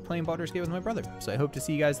 should be playing Baldur's Gate with my brother. So I hope to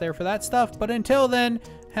see you guys there for that stuff. But until then,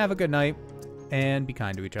 have a good night and be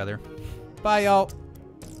kind to each other. Bye, y'all.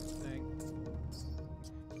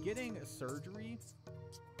 Getting a surgery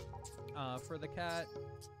for the cat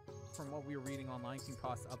from what we were reading online, can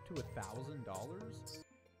cost up to $1,000,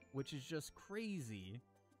 which is just crazy.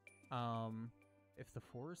 If the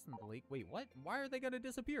forest and the lake... Wait, what? Why are they going to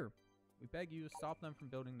disappear? We beg you, stop them from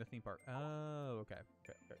building the theme park. Oh, okay.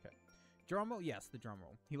 Okay. Drum roll? Yes, the drum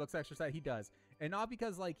roll. He looks extra sad. He does. And not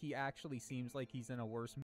because, like, he actually seems like he's in a worse